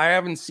play. I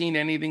haven't seen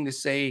anything to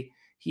say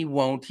he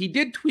won't. He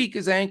did tweak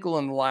his ankle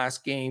in the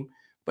last game,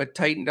 but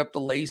tightened up the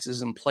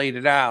laces and played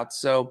it out.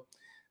 So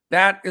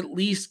that at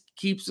least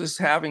keeps us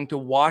having to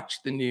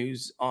watch the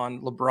news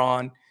on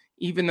LeBron,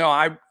 even though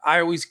I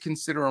always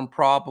consider him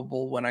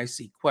probable when I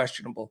see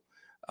questionable.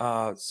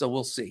 So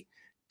we'll see.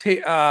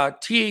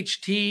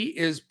 THT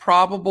is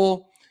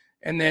probable,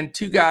 and then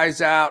 2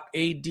 guys out,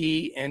 AD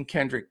and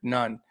Kendrick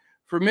Nunn.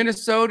 For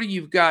Minnesota,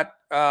 you've got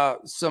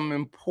some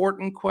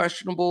important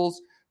questionables.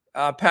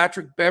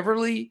 Patrick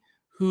Beverly,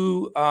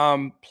 who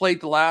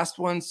played the last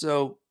one,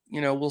 so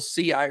we'll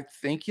see. I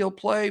think he'll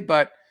play,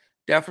 but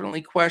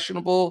definitely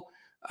questionable.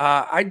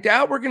 I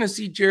doubt we're going to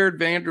see Jared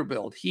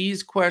Vanderbilt.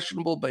 He's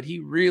questionable, but he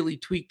really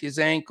tweaked his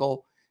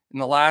ankle in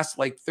the last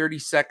 30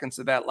 seconds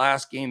of that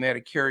last game. They had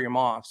to carry him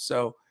off.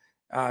 So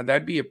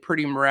that'd be a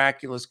pretty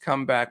miraculous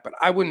comeback, but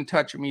I wouldn't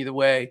touch him either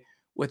way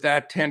with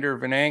that tender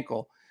of an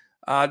ankle.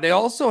 They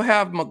also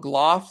have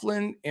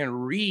McLaughlin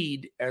and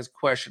Reed as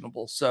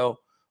questionable. So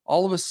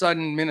all of a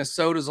sudden,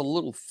 Minnesota's a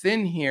little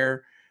thin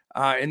here,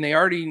 and they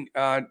already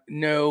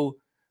know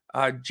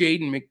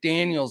Jaden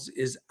McDaniels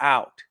is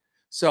out.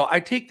 So I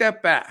take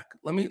that back.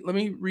 Let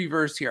me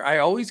reverse here. I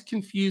always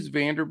confuse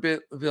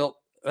Vanderbilt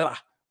and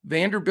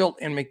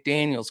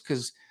McDaniels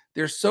because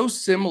they're so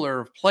similar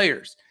of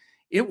players.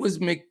 It was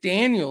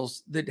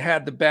McDaniels that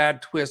had the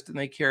bad twist and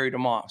they carried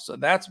him off. So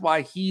that's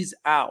why he's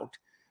out.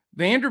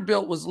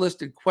 Vanderbilt was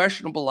listed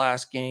questionable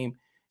last game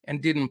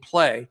and didn't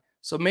play.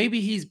 So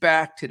maybe he's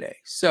back today.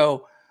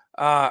 So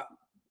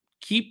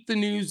keep the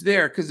news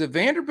there, because if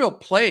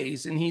Vanderbilt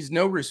plays and he's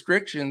no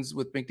restrictions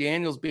with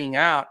McDaniels being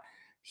out,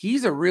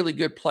 he's a really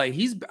good play.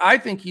 I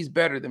think he's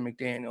better than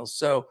McDaniels.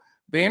 So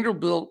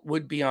Vanderbilt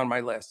would be on my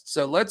list.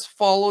 So let's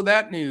follow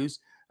that news.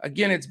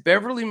 Again, it's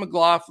Beverly,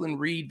 McLaughlin,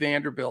 Reed,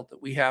 Vanderbilt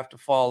that we have to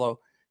follow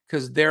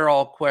because they're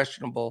all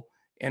questionable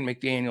and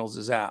McDaniels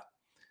is out.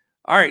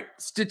 All right,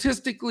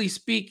 statistically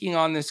speaking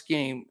on this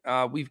game,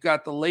 we've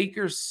got the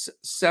Lakers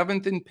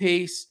 7th in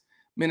pace,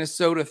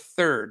 Minnesota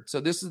 3rd.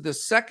 So this is the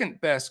second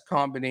best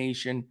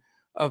combination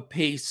of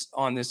pace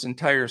on this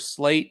entire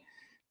slate.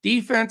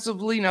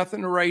 Defensively,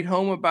 nothing to write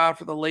home about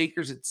for the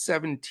Lakers at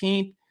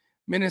 17th.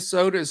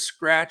 Minnesota is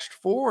scratched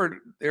forward.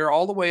 They're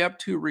all the way up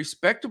to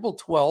respectable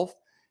 12th,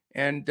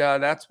 and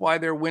that's why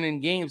they're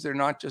winning games. They're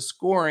not just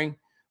scoring,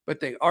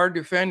 but they are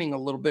defending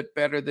a little bit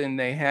better than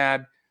they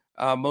had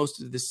most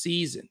of the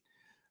season.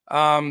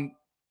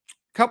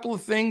 Couple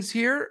of things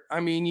here. I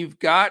mean, you've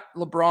got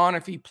LeBron,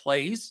 if he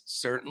plays,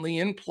 certainly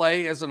in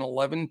play as an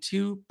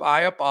 11-2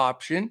 buy-up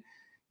option.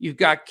 You've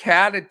got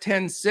Cat at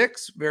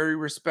 10-6, very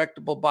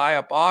respectable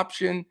buy-up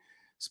option,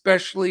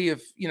 especially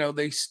if,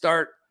 they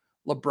start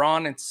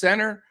LeBron at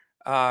center.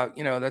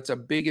 That's a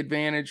big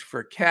advantage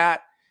for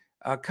Cat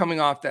coming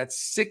off that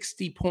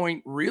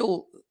 60-point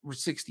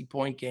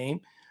game.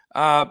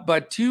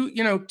 But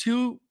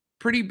two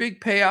pretty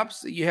big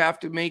pay-ups that you have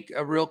to make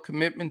a real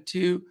commitment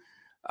to.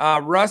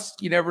 Russ,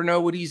 you never know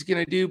what he's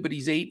going to do, but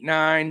he's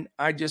 8-9.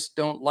 I just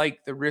don't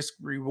like the risk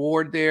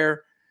reward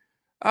there.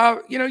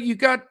 You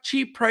got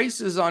cheap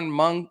prices on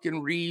Monk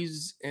and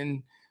Reeves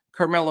and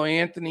Carmelo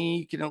Anthony.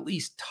 You can at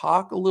least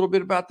talk a little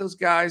bit about those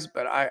guys,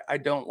 but I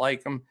don't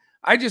like them.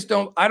 I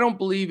don't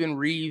believe in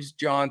Reeves,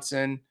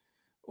 Johnson,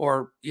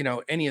 or,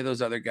 any of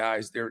those other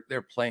guys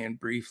they're playing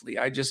briefly.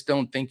 I just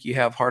don't think you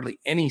have hardly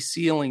any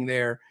ceiling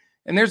there.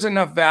 And there's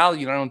enough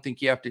value. I don't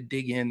think you have to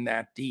dig in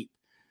that deep.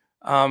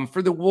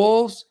 For the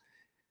Wolves,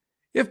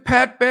 if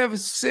Pat Bev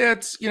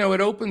sits,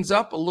 it opens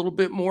up a little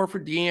bit more for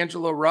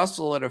D'Angelo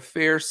Russell at a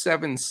fair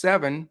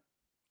 7-7.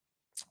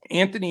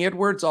 Anthony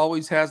Edwards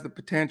always has the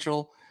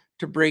potential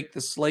to break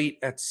the slate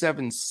at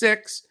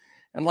 7-6.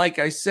 And like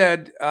I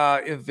said,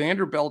 if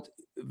Vanderbilt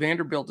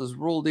is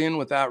ruled in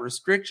without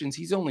restrictions,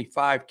 he's only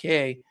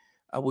 5K,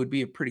 would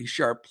be a pretty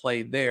sharp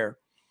play there.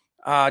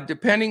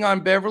 Depending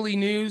on Beverly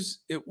News,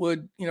 it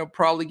would,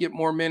 probably get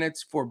more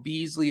minutes for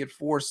Beasley at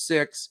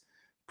 4-6,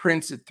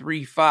 Prince at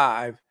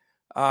 3-5,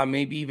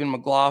 maybe even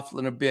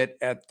McLaughlin a bit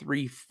at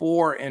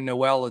 3-4, and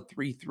Noel at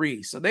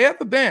 3-3. So they have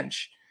the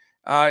bench.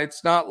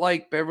 It's not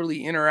like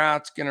Beverly in or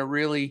out's going to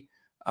really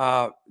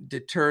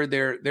deter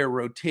their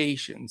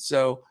rotation.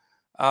 So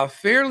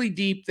fairly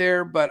deep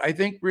there, but I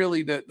think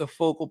really the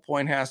focal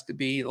point has to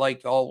be,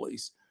 like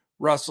always,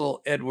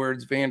 Russell,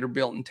 Edwards,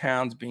 Vanderbilt, and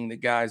Towns being the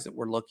guys that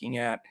we're looking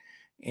at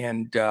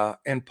and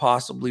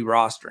possibly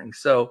rostering.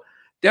 So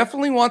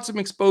definitely want some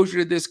exposure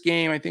to this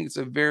game. I think it's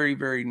a very,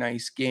 very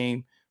nice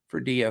game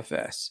for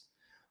DFS.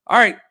 All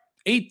right,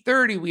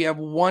 8:30, we have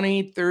one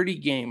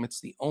 8:30 game. It's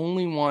the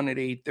only one at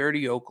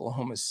 8:30,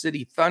 Oklahoma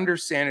City Thunder,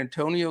 San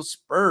Antonio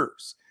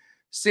Spurs.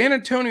 San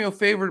Antonio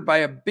favored by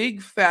a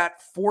big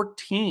fat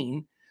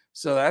 14,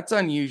 so that's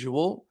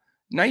unusual.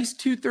 Nice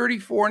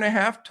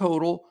 234.5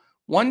 total,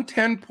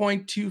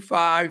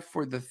 110.25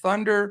 for the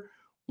Thunder,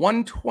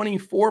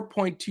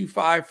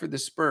 124.25 for the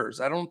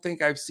Spurs. I don't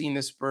think I've seen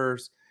the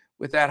Spurs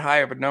with that high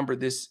of a number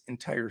this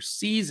entire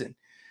season.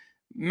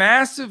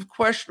 Massive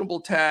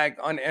questionable tag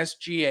on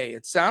SGA.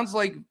 It sounds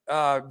like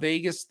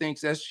Vegas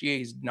thinks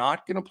SGA is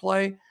not going to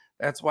play.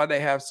 That's why they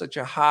have such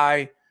a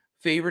high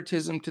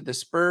favoritism to the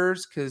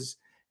Spurs, because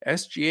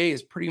SGA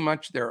is pretty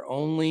much their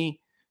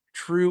only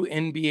true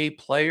NBA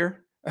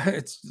player.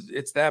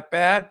 It's that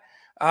bad.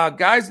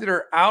 Guys that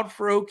are out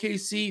for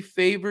OKC: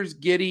 Favors,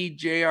 Giddey,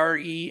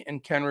 JRE,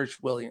 and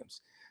Kenrich Williams.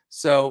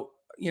 So,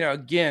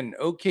 again,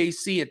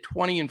 OKC at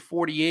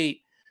 20-48,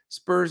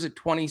 Spurs at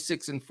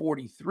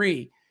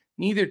 26-43.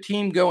 Neither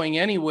team going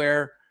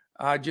anywhere.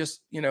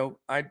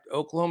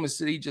 Oklahoma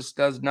City just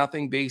does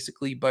nothing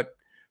basically but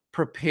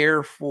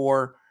prepare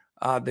for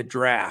the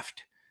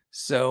draft.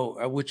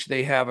 So, which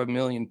they have a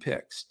million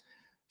picks.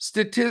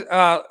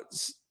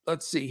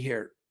 Let's see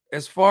here.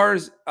 As far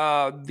as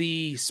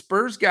the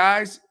Spurs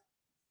guys,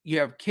 you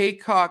have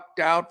Kaycock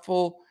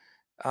doubtful,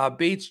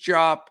 Bates,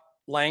 Jop,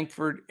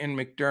 Langford, and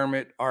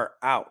McDermott are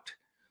out.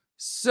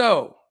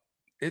 So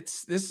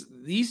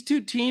these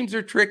two teams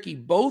are tricky.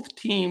 Both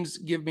teams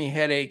give me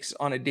headaches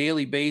on a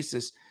daily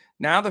basis.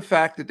 Now the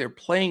fact that they're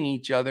playing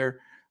each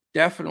other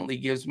definitely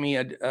gives me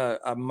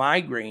a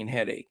migraine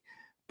headache.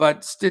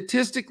 But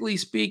statistically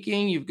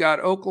speaking, you've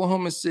got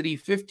Oklahoma City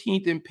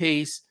 15th in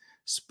pace,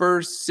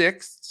 Spurs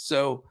 6th.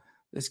 So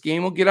this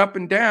game will get up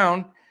and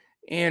down.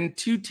 And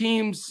two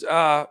teams,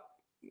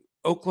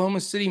 Oklahoma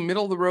City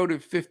middle of the road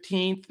at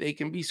 15th. They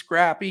can be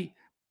scrappy.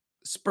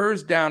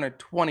 Spurs down at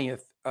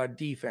 20th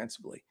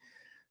defensively.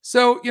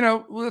 So,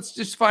 let's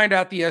just find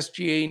out the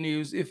SGA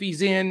news. If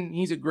he's in,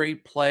 he's a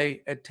great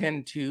play at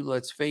 10-2,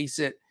 let's face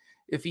it.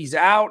 If he's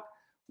out,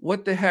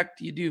 what the heck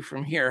do you do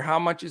from here? How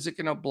much is it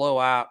going to blow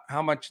out?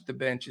 How much of the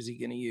bench is he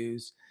going to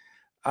use?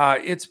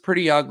 It's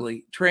pretty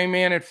ugly. Trey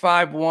Mann at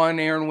 5-1,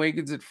 Aaron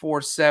Wiggins at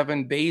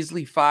 4-7,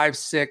 Baisley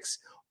 5-6,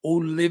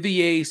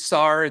 Olivier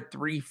Sarr at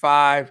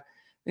 3-5.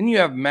 Then you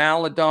have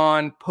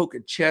Maladon,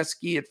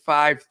 Pokacheski at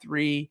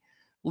 5-3,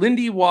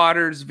 Lindy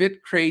Waters, Vit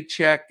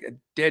Krejcek at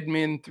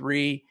Deadman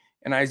 3,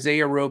 and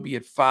Isaiah Roby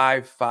at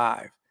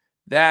 5-5.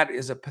 That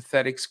is a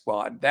pathetic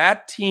squad.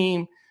 That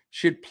team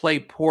should play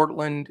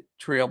Portland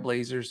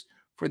Trailblazers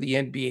for the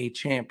NBA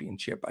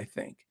championship, I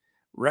think.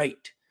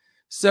 Right.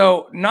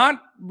 So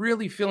not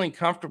really feeling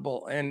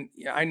comfortable. And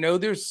I know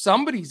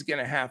somebody's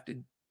going to have to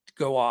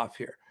go off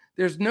here.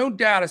 There's no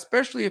doubt,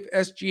 especially if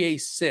SGA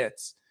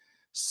sits,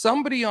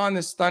 somebody on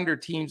this Thunder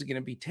team is going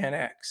to be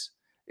 10X.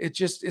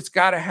 It's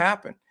got to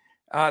happen.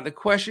 The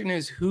question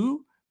is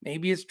who?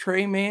 Maybe it's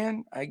Trey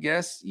Mann. I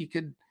guess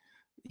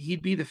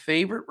he'd be the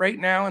favorite right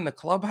now in the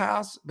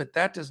clubhouse, but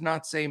that does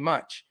not say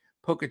much.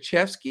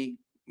 Pokachevsky,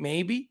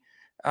 maybe.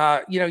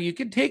 You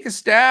could take a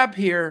stab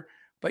here,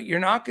 but you're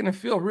not going to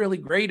feel really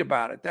great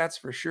about it. That's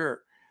for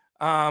sure.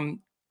 On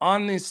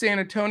the San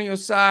Antonio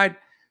side,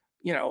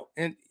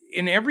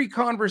 in every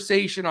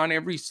conversation on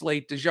every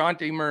slate,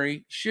 DeJounte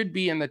Murray should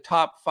be in the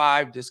top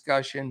 5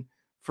 discussion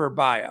for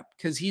buy-up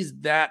because he's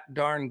that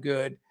darn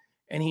good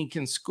and he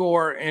can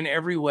score in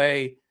every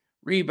way,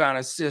 rebound,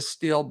 assist,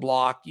 steal,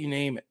 block, you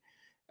name it.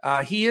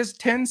 He is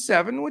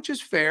 10-7, which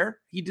is fair.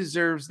 He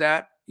deserves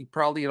that. He's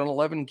probably an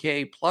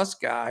 11K plus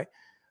guy,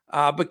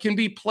 but can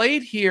be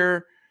played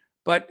here,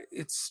 but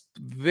it's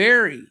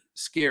very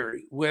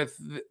scary with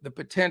the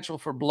potential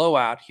for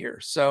blowout here.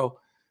 So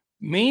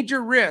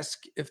major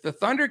risk. If the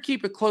Thunder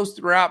keep it close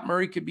throughout,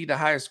 Murray could be the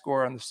highest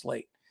scorer on the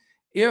slate.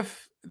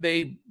 If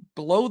they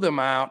blow them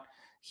out,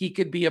 he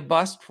could be a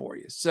bust for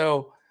you.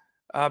 So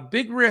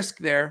big risk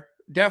there.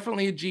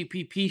 Definitely a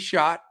GPP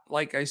shot,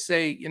 like I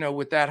say,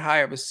 with that high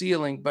of a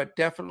ceiling, but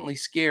definitely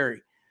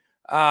scary.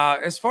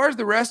 As far as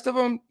the rest of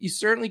them, you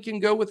certainly can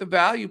go with a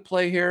value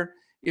play here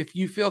if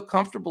you feel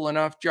comfortable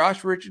enough.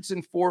 Josh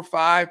Richardson,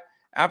 4-5,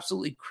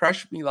 absolutely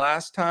crushed me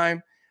last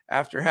time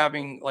after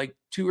having like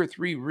 2 or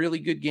 3 really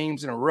good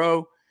games in a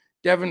row.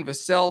 Devin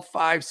Vassell,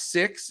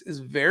 5-6, is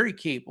very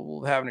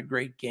capable of having a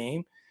great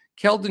game.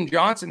 Keldon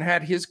Johnson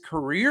had his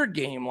career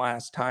game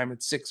last time at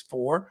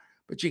 6-4,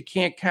 but you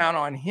can't count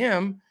on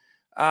him.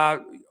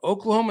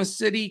 Oklahoma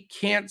City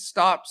can't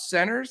stop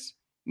centers.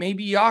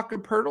 Maybe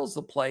Jakob Poeltl's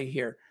the play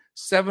here.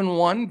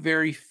 7-1,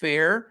 very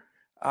fair.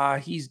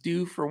 He's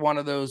due for one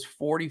of those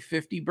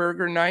 40-50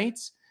 burger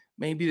nights.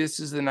 Maybe this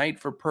is the night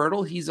for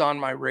Poeltl. He's on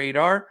my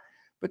radar.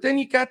 But then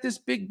you got this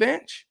big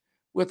bench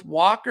with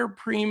Walker,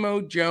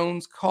 Primo,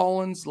 Jones,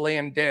 Collins,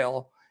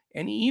 Landale,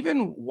 and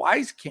even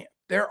Wieskamp.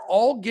 They're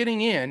all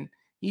getting in.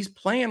 He's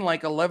playing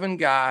like 11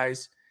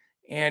 guys,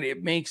 and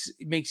it makes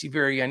you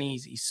very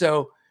uneasy.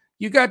 So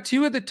you got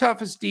 2 of the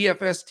toughest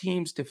DFS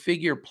teams to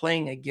figure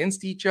playing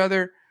against each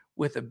other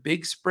with a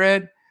big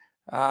spread.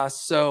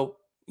 So,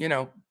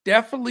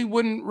 definitely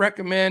wouldn't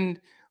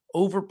recommend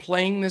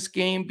overplaying this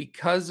game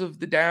because of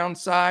the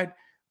downside,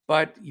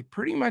 but you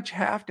pretty much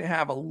have to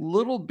have a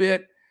little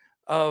bit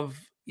of,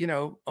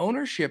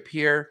 ownership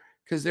here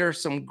because there are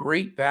some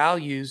great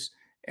values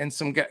and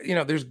some,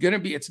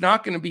 it's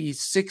not going to be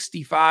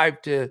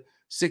 65 to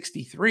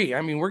 63.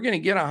 I mean, we're going to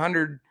get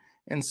 100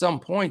 and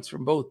some points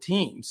from both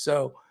teams.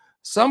 So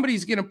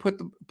somebody's going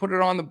to put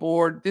it on the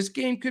board. This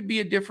game could be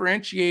a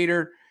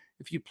differentiator.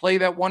 If you play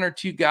that 1 or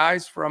 2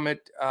 guys from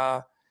it,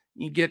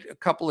 you get a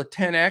couple of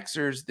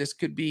 10Xers. This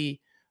could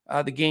be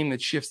the game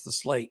that shifts the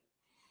slate.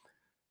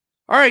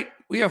 All right,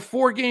 we have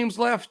 4 games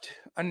left.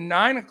 A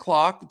 9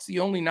 o'clock. It's the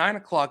only 9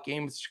 o'clock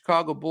game. It's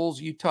Chicago Bulls,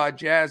 Utah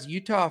Jazz.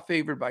 Utah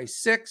favored by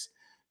 6,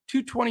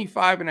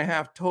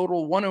 225.5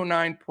 total,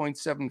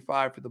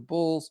 109.75 for the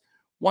Bulls,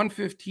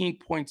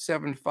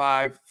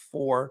 115.75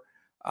 for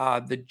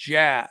the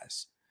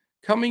Jazz.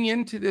 Coming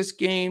into this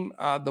game,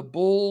 the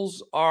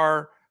Bulls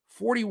are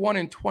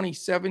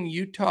 41-27,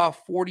 Utah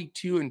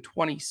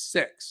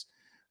 42-26.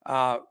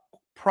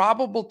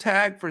 Probable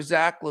tag for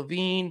Zach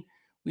LaVine.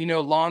 We know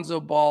Lonzo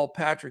Ball,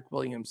 Patrick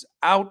Williams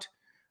out.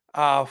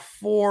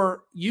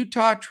 For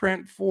Utah,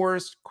 Trent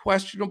Forrest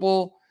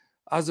questionable.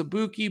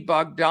 Azubuike,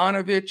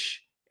 Bogdanovich,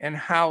 and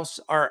House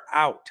are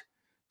out.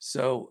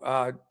 So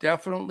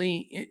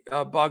definitely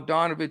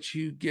Bogdanovich,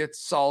 who gets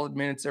solid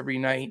minutes every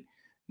night,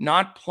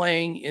 not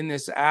playing in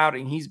this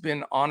outing. He's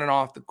been on and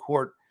off the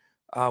court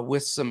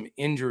with some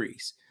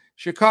injuries.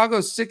 Chicago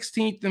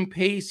 16th in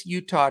pace,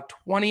 Utah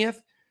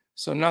 20th.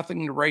 So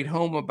nothing to write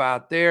home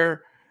about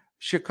there.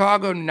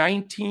 Chicago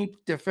 19th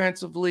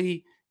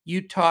defensively,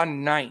 Utah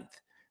 9th.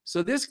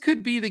 So this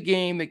could be the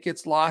game that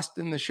gets lost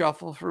in the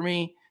shuffle for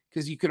me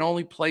because you can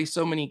only play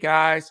so many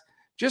guys.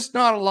 Just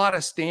not a lot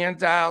of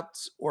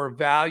standouts or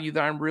value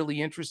that I'm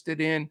really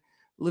interested in.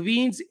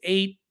 LaVine's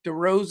 8,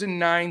 DeRozan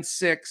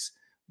 9-6,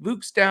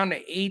 Vuk's down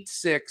to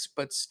 8-6,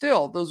 but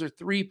still, those are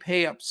 3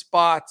 pay-up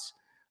spots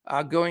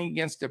going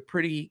against a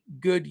pretty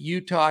good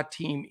Utah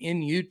team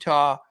in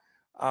Utah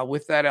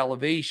with that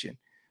elevation.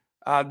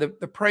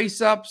 The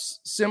price ups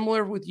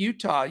similar with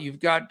Utah. You've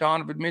got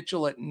Donovan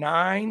Mitchell at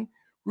 9.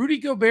 Rudy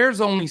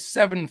Gobert's only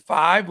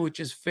 7-5,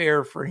 which is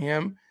fair for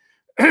him,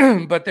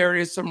 but there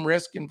is some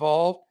risk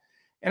involved.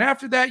 And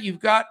after that, you've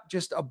got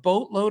just a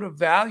boatload of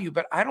value,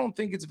 but I don't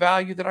think it's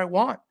value that I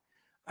want.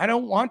 I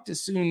don't want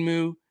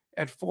Dosunmu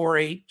at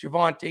 4.8,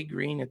 Javonte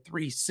Green at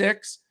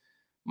 3.6,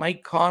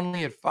 Mike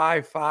Conley at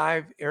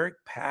 5.5, Eric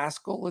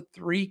Paschall at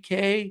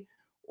 3K,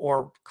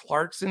 or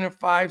Clarkson at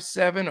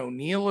 5.7,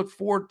 O'Neal at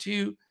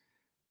 4.2.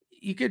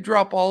 You could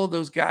drop all of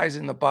those guys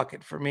in the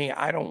bucket for me.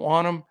 I don't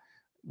want them.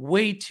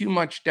 Way too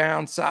much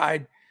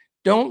downside.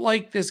 Don't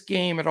like this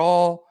game at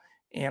all.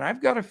 And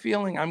I've got a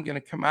feeling I'm going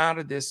to come out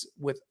of this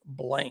with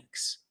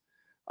blanks.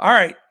 All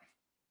right.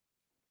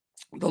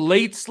 The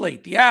late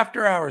slate, the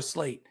after-hour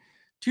slate,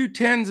 2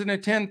 10s and a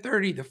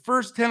 10:30, the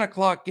first 10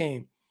 o'clock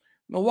game.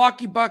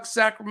 Milwaukee Bucks,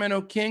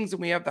 Sacramento Kings,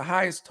 and we have the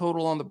highest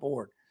total on the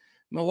board.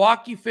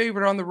 Milwaukee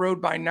favored on the road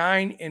by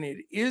 9, and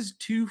it is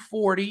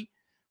 240.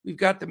 We've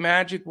got the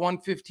Magic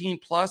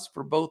 115 plus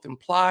for both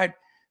implied.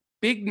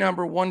 Big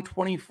number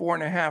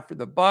 124.5 for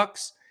the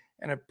Bucks,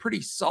 and a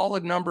pretty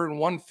solid number in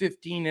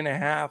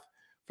 115.5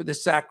 for the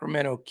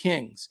Sacramento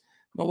Kings.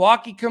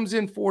 Milwaukee comes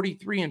in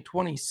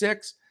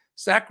 43-26,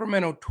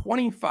 Sacramento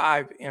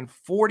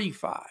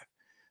 25-45.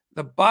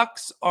 The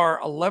Bucks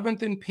are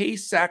 11th in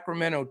pace,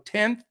 Sacramento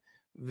 10th,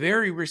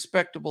 very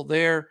respectable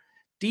there.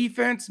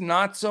 Defense,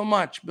 not so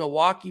much.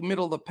 Milwaukee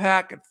middle of the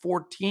pack at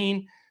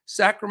 14.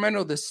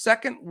 Sacramento, the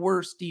second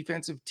worst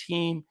defensive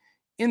team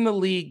in the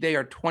league. They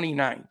are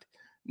 29th.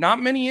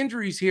 Not many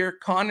injuries here.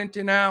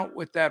 Connaughton out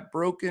with that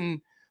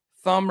broken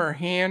thumb or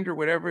hand or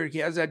whatever he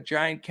has that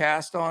giant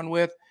cast on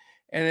with.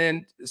 And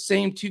then the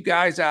same 2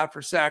 guys out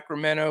for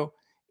Sacramento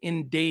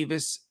in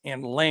Davis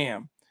and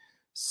Lamb.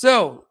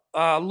 So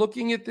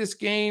looking at this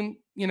game,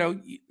 there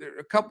are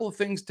a couple of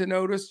things to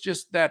notice.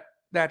 Just that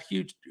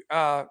huge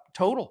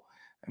total.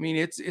 I mean,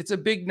 it's a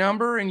big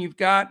number, and you've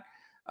got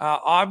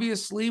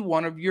obviously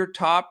one of your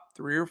top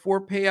 3 or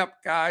 4 pay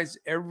up guys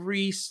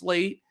every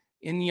slate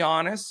in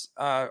Giannis,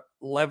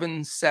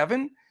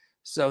 11-7.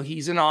 So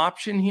he's an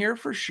option here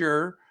for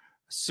sure.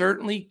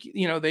 Certainly,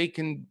 they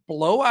can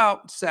blow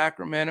out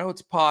Sacramento.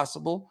 It's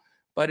possible.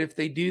 But if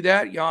they do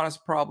that, Giannis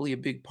probably a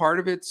big part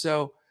of it.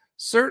 So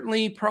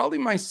certainly probably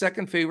my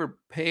second favorite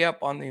pay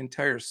up on the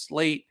entire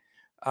slate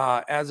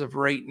as of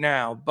right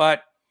now.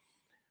 But,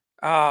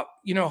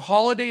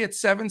 Holiday at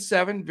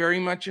 7-7, very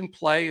much in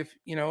play,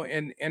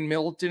 and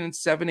Middleton at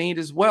 7-8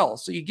 as well.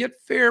 So you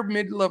get fair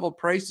mid-level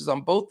prices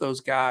on both those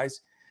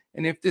guys.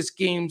 And if this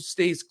game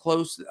stays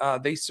close,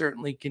 they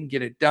certainly can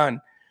get it done.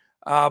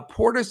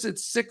 Portis at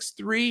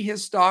 6-3.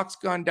 His stock's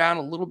gone down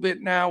a little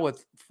bit now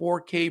with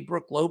 4K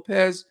Brook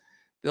Lopez.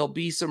 There'll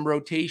be some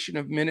rotation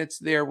of minutes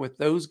there with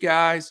those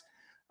guys.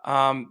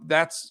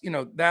 That's,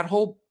 that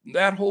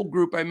whole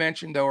group I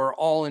mentioned, though, are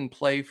all in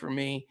play for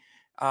me.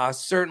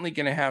 Certainly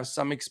going to have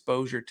some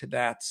exposure to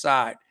that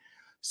side.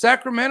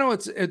 Sacramento,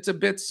 it's a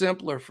bit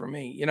simpler for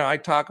me. I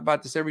talk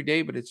about this every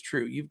day, but it's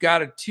true. You've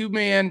got a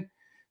 2-man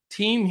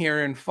team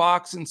here in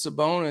Fox and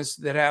Sabonis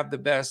that have the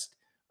best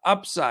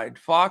upside.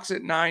 Fox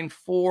at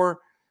 9-4,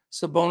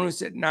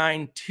 Sabonis at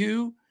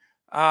 9-2.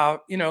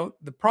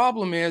 The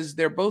problem is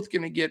they're both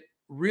going to get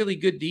really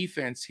good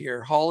defense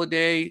here.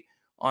 Holiday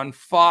on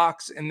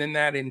Fox, and then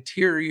that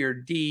interior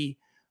D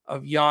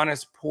of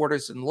Giannis,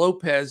 Portis, and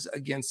Lopez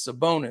against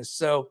Sabonis.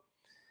 So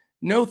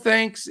no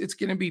thanks. It's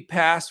going to be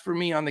pass for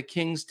me on the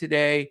Kings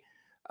today.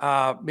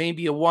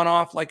 Maybe a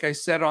one-off, like I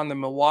said, on the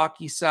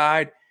Milwaukee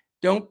side.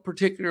 Don't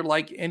particularly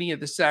like any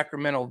of the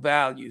Sacramento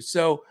values.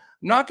 So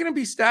I'm not going to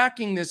be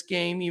stacking this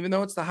game, even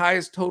though it's the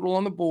highest total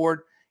on the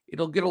board.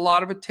 It'll get a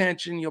lot of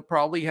attention. You'll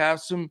probably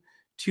have some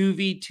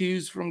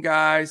 2v2s from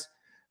guys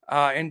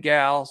and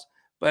gals.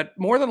 But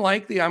more than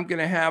likely, I'm going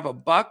to have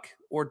 $1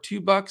 or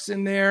 $2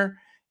 in there.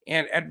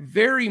 And at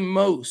very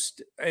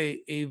most,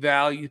 a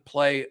value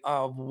play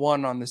of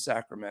 1 on the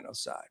Sacramento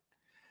side.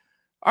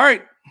 All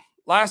right.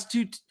 Last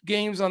 2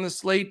 games on the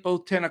slate,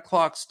 both 10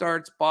 o'clock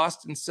starts,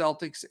 Boston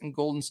Celtics and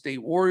Golden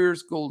State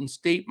Warriors. Golden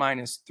State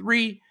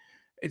 -3.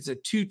 It's a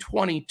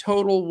 220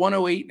 total,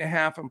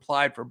 108.5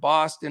 implied for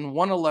Boston,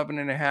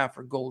 111.5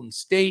 for Golden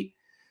State.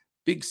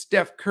 Big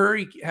Steph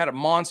Curry had a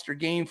monster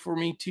game for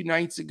me 2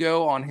 nights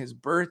ago on his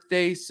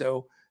birthday.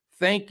 So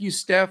thank you,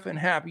 Steph, and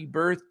happy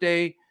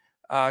birthday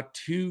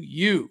to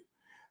you.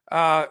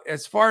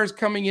 As far as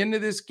coming into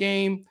this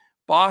game,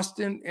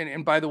 Boston,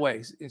 and by the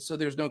way, so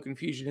there's no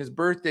confusion, his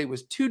birthday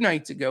was 2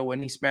 nights ago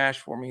when he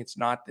smashed for me. It's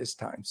not this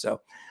time.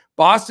 So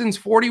Boston's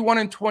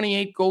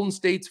 41-28, Golden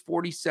State's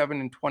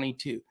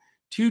 47-22.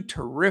 2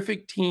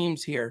 terrific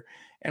teams here.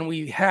 And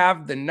we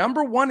have the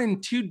number 1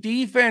 and 2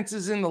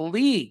 defenses in the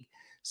league.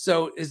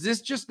 So is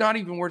this just not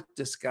even worth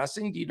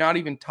discussing? Do you not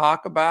even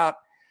talk about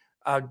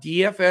a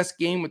DFS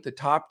game with the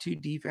top 2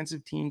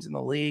 defensive teams in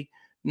the league?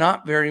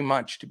 Not very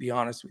much, to be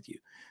honest with you.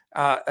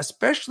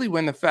 Especially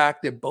when the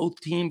fact that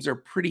both teams are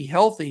pretty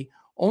healthy.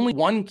 Only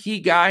one key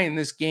guy in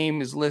this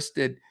game is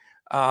listed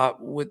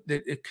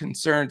that it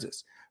concerns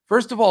us.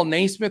 First of all,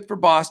 Naismith for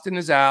Boston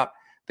is out.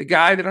 The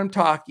guy that I'm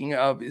talking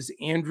of is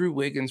Andrew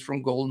Wiggins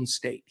from Golden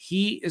State.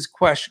 He is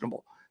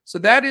questionable. So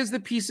that is the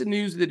piece of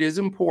news that is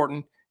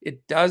important.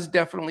 It does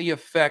definitely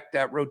affect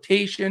that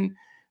rotation.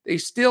 They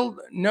still,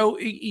 no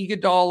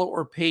Iguodala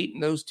or Payton,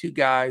 those 2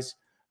 guys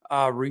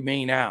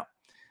remain out.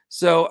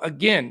 So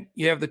again,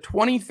 you have the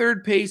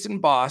 23rd pace in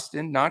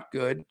Boston, not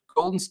good.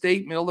 Golden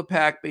State, middle of the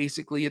pack,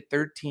 basically at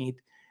 13th.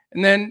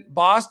 And then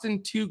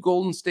Boston 2,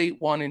 Golden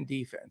State 1 in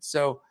defense.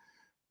 So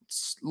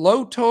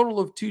low total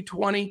of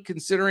 220,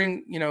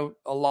 considering,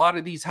 a lot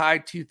of these high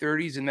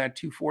 230s in that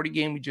 240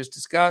 game we just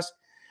discussed.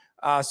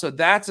 So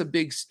that's a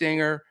big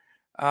stinger.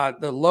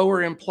 The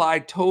lower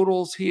implied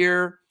totals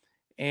here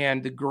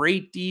and the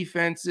great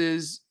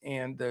defenses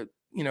and the,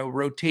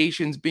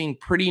 rotations being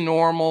pretty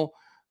normal.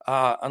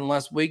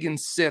 Unless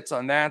Wiggins sits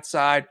on that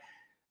side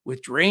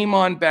with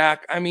Draymond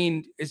back. I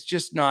mean, it's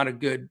just not a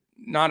good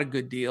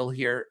deal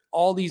here.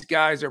 All these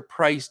guys are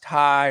priced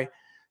high.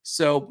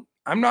 So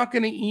I'm not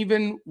going to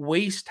even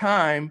waste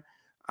time.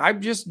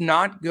 I'm just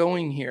not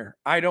going here.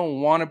 I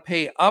don't want to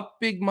pay up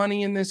big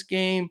money in this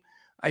game.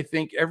 I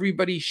think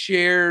everybody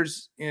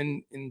shares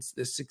in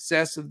the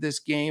success of this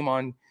game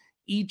on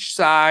each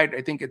side.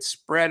 I think it's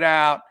spread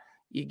out.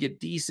 You get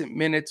decent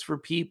minutes for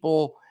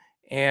people.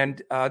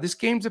 And this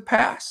game's a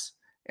pass,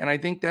 and I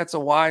think that's a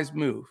wise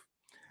move.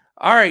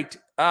 All right,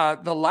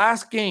 the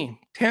last game,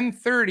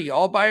 10:30,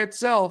 all by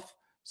itself.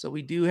 So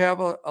we do have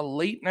a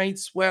late night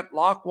sweat,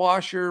 lock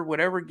washer,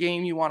 whatever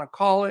game you want to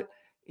call it,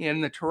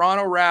 in the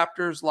Toronto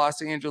Raptors,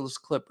 Los Angeles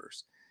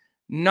Clippers.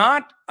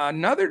 Not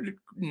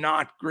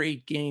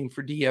great game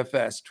for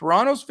DFS.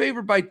 Toronto's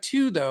favored by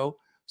 2, though,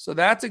 so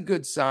that's a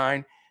good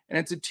sign, and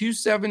it's a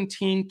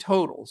 217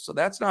 total, so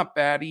that's not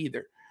bad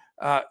either.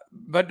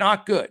 But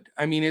not good.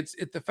 I mean, it's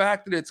the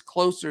fact that it's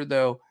closer,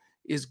 though,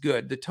 is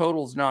good. The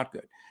total's not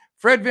good.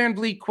 Fred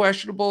VanVleet,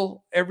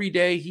 questionable every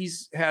day.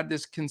 He's had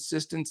this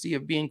consistency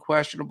of being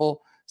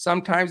questionable.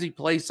 Sometimes he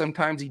plays,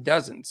 sometimes he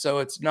doesn't. So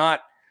it's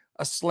not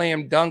a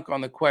slam dunk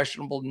on the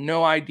questionable.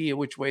 No idea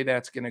which way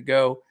that's going to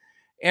go.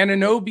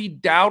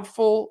 Anunoby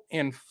doubtful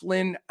and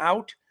Flynn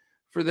out.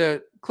 For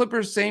the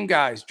Clippers, same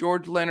guys,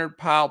 George Leonard,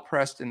 Powell,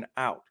 Preston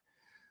out.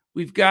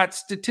 We've got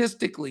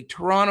statistically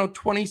Toronto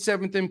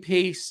 27th in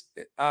pace,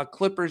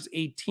 Clippers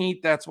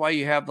 18th. That's why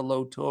you have the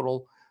low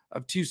total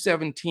of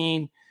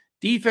 217.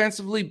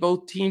 Defensively,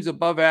 both teams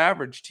above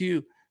average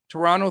too.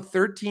 Toronto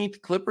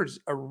 13th, Clippers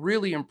a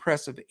really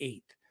impressive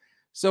 8th.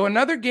 So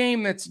another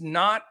game that's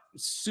not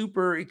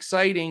super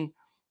exciting.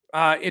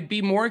 It'd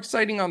be more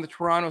exciting on the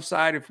Toronto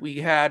side if we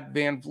had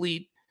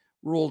VanVleet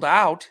ruled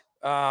out.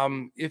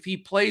 If he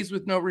plays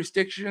with no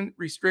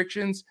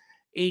restrictions,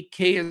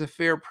 8K is a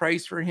fair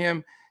price for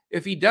him.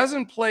 If he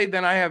doesn't play,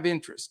 then I have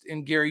interest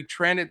in Gary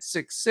Trent at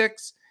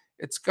 6'6",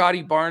 at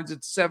Scotty Barnes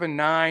at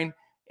 7'9",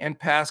 and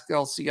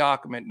Pascal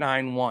Siakam at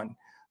 9'1".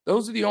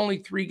 Those are the only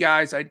 3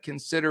 guys I'd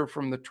consider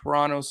from the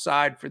Toronto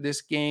side for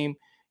this game,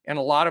 and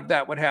a lot of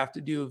that would have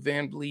to do if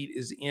VanVleet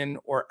is in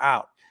or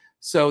out.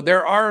 So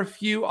there are a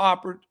few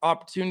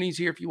opportunities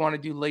here if you want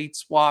to do late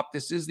swap.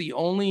 This is the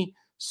only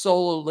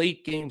solo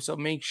late game, so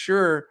make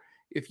sure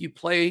if you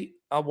play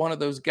one of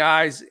those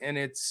guys and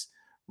it's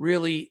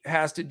really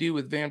has to do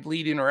with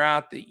VanVleet in or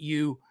out that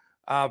you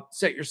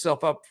set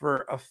yourself up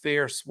for a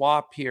fair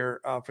swap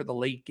here for the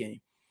late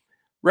game.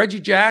 Reggie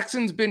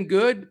Jackson's been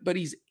good, but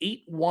he's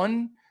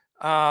 8-1,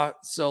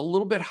 so a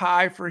little bit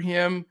high for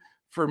him,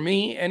 for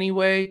me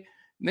anyway.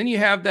 And then you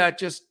have that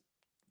just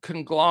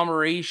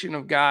conglomeration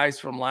of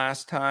guys from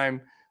last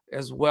time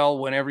as well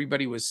when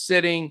everybody was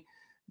sitting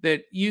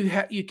that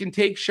you can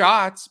take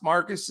shots.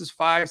 Marcus is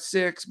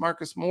 5'6",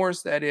 Marcus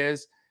Morris, that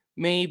is,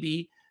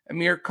 maybe.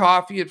 Amir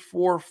Coffey at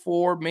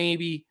 4'4",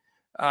 maybe.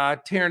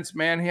 Terrence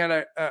Mann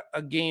had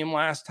a game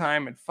last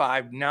time at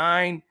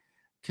 5'9".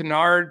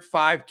 Kennard,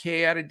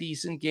 5K, had a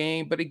decent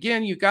game. But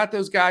again, you got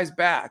those guys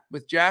back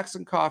with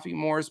Jackson, Coffey,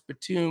 Morris,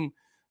 Batum,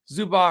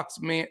 Zubac,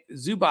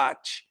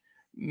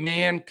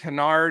 Mann,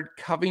 Kennard,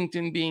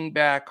 Covington being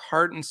back.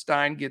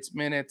 Hartenstein gets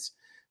minutes.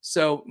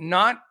 So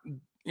not,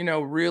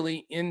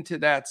 really into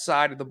that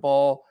side of the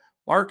ball.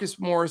 Marcus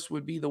Morris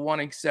would be the one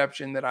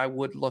exception that I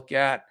would look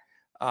at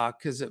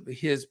because of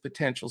his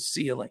potential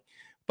ceiling.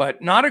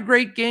 But not a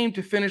great game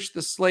to finish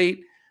the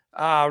slate.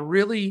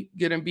 Really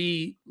going to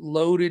be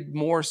loaded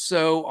more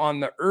so on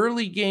the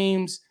early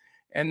games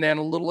and then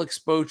a little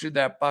exposure to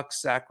that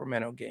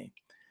Bucks-Sacramento game.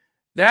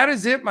 That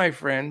is it, my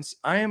friends.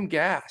 I am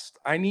gassed.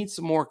 I need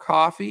some more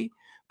coffee,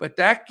 but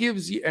that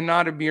gives you, and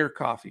not a mere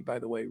coffee, by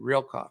the way,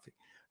 real coffee.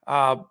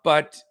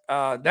 But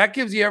that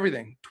gives you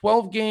everything.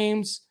 12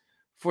 games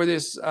for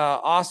this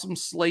awesome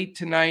slate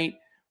tonight.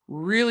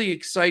 Really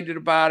excited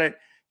about it.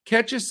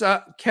 Catch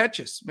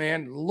us,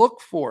 man.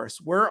 Look for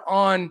us. We're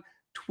on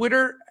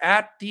Twitter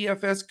at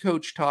DFS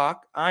Coach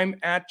Talk. I'm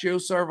at Joe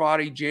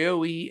Sarvadi,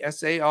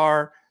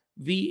 JoeSarvadi.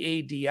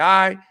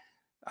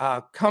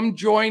 Come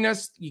join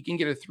us. You can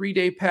get a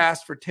 3-day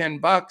pass for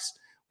 $10.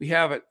 We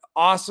have an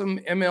awesome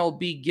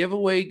MLB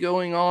giveaway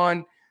going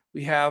on.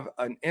 We have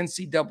an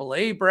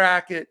NCAA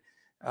bracket.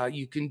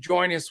 You can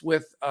join us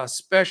with our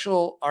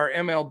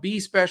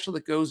MLB special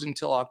that goes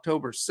until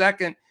October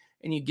 2nd,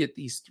 and you get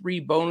these 3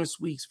 bonus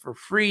weeks for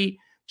free.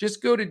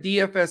 Just go to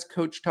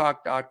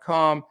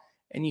dfscoachtalk.com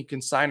and you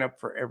can sign up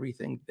for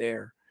everything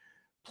there.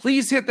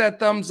 Please hit that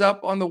thumbs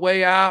up on the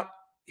way out.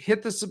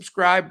 Hit the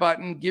subscribe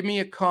button. Give me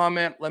a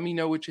comment. Let me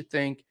know what you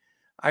think.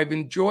 I've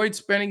enjoyed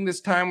spending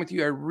this time with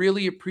you. I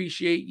really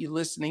appreciate you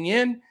listening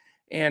in.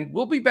 And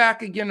we'll be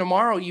back again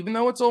tomorrow. Even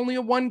though it's only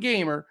a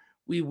 1-gamer,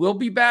 we will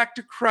be back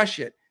to crush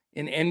it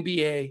in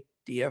NBA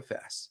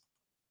DFS.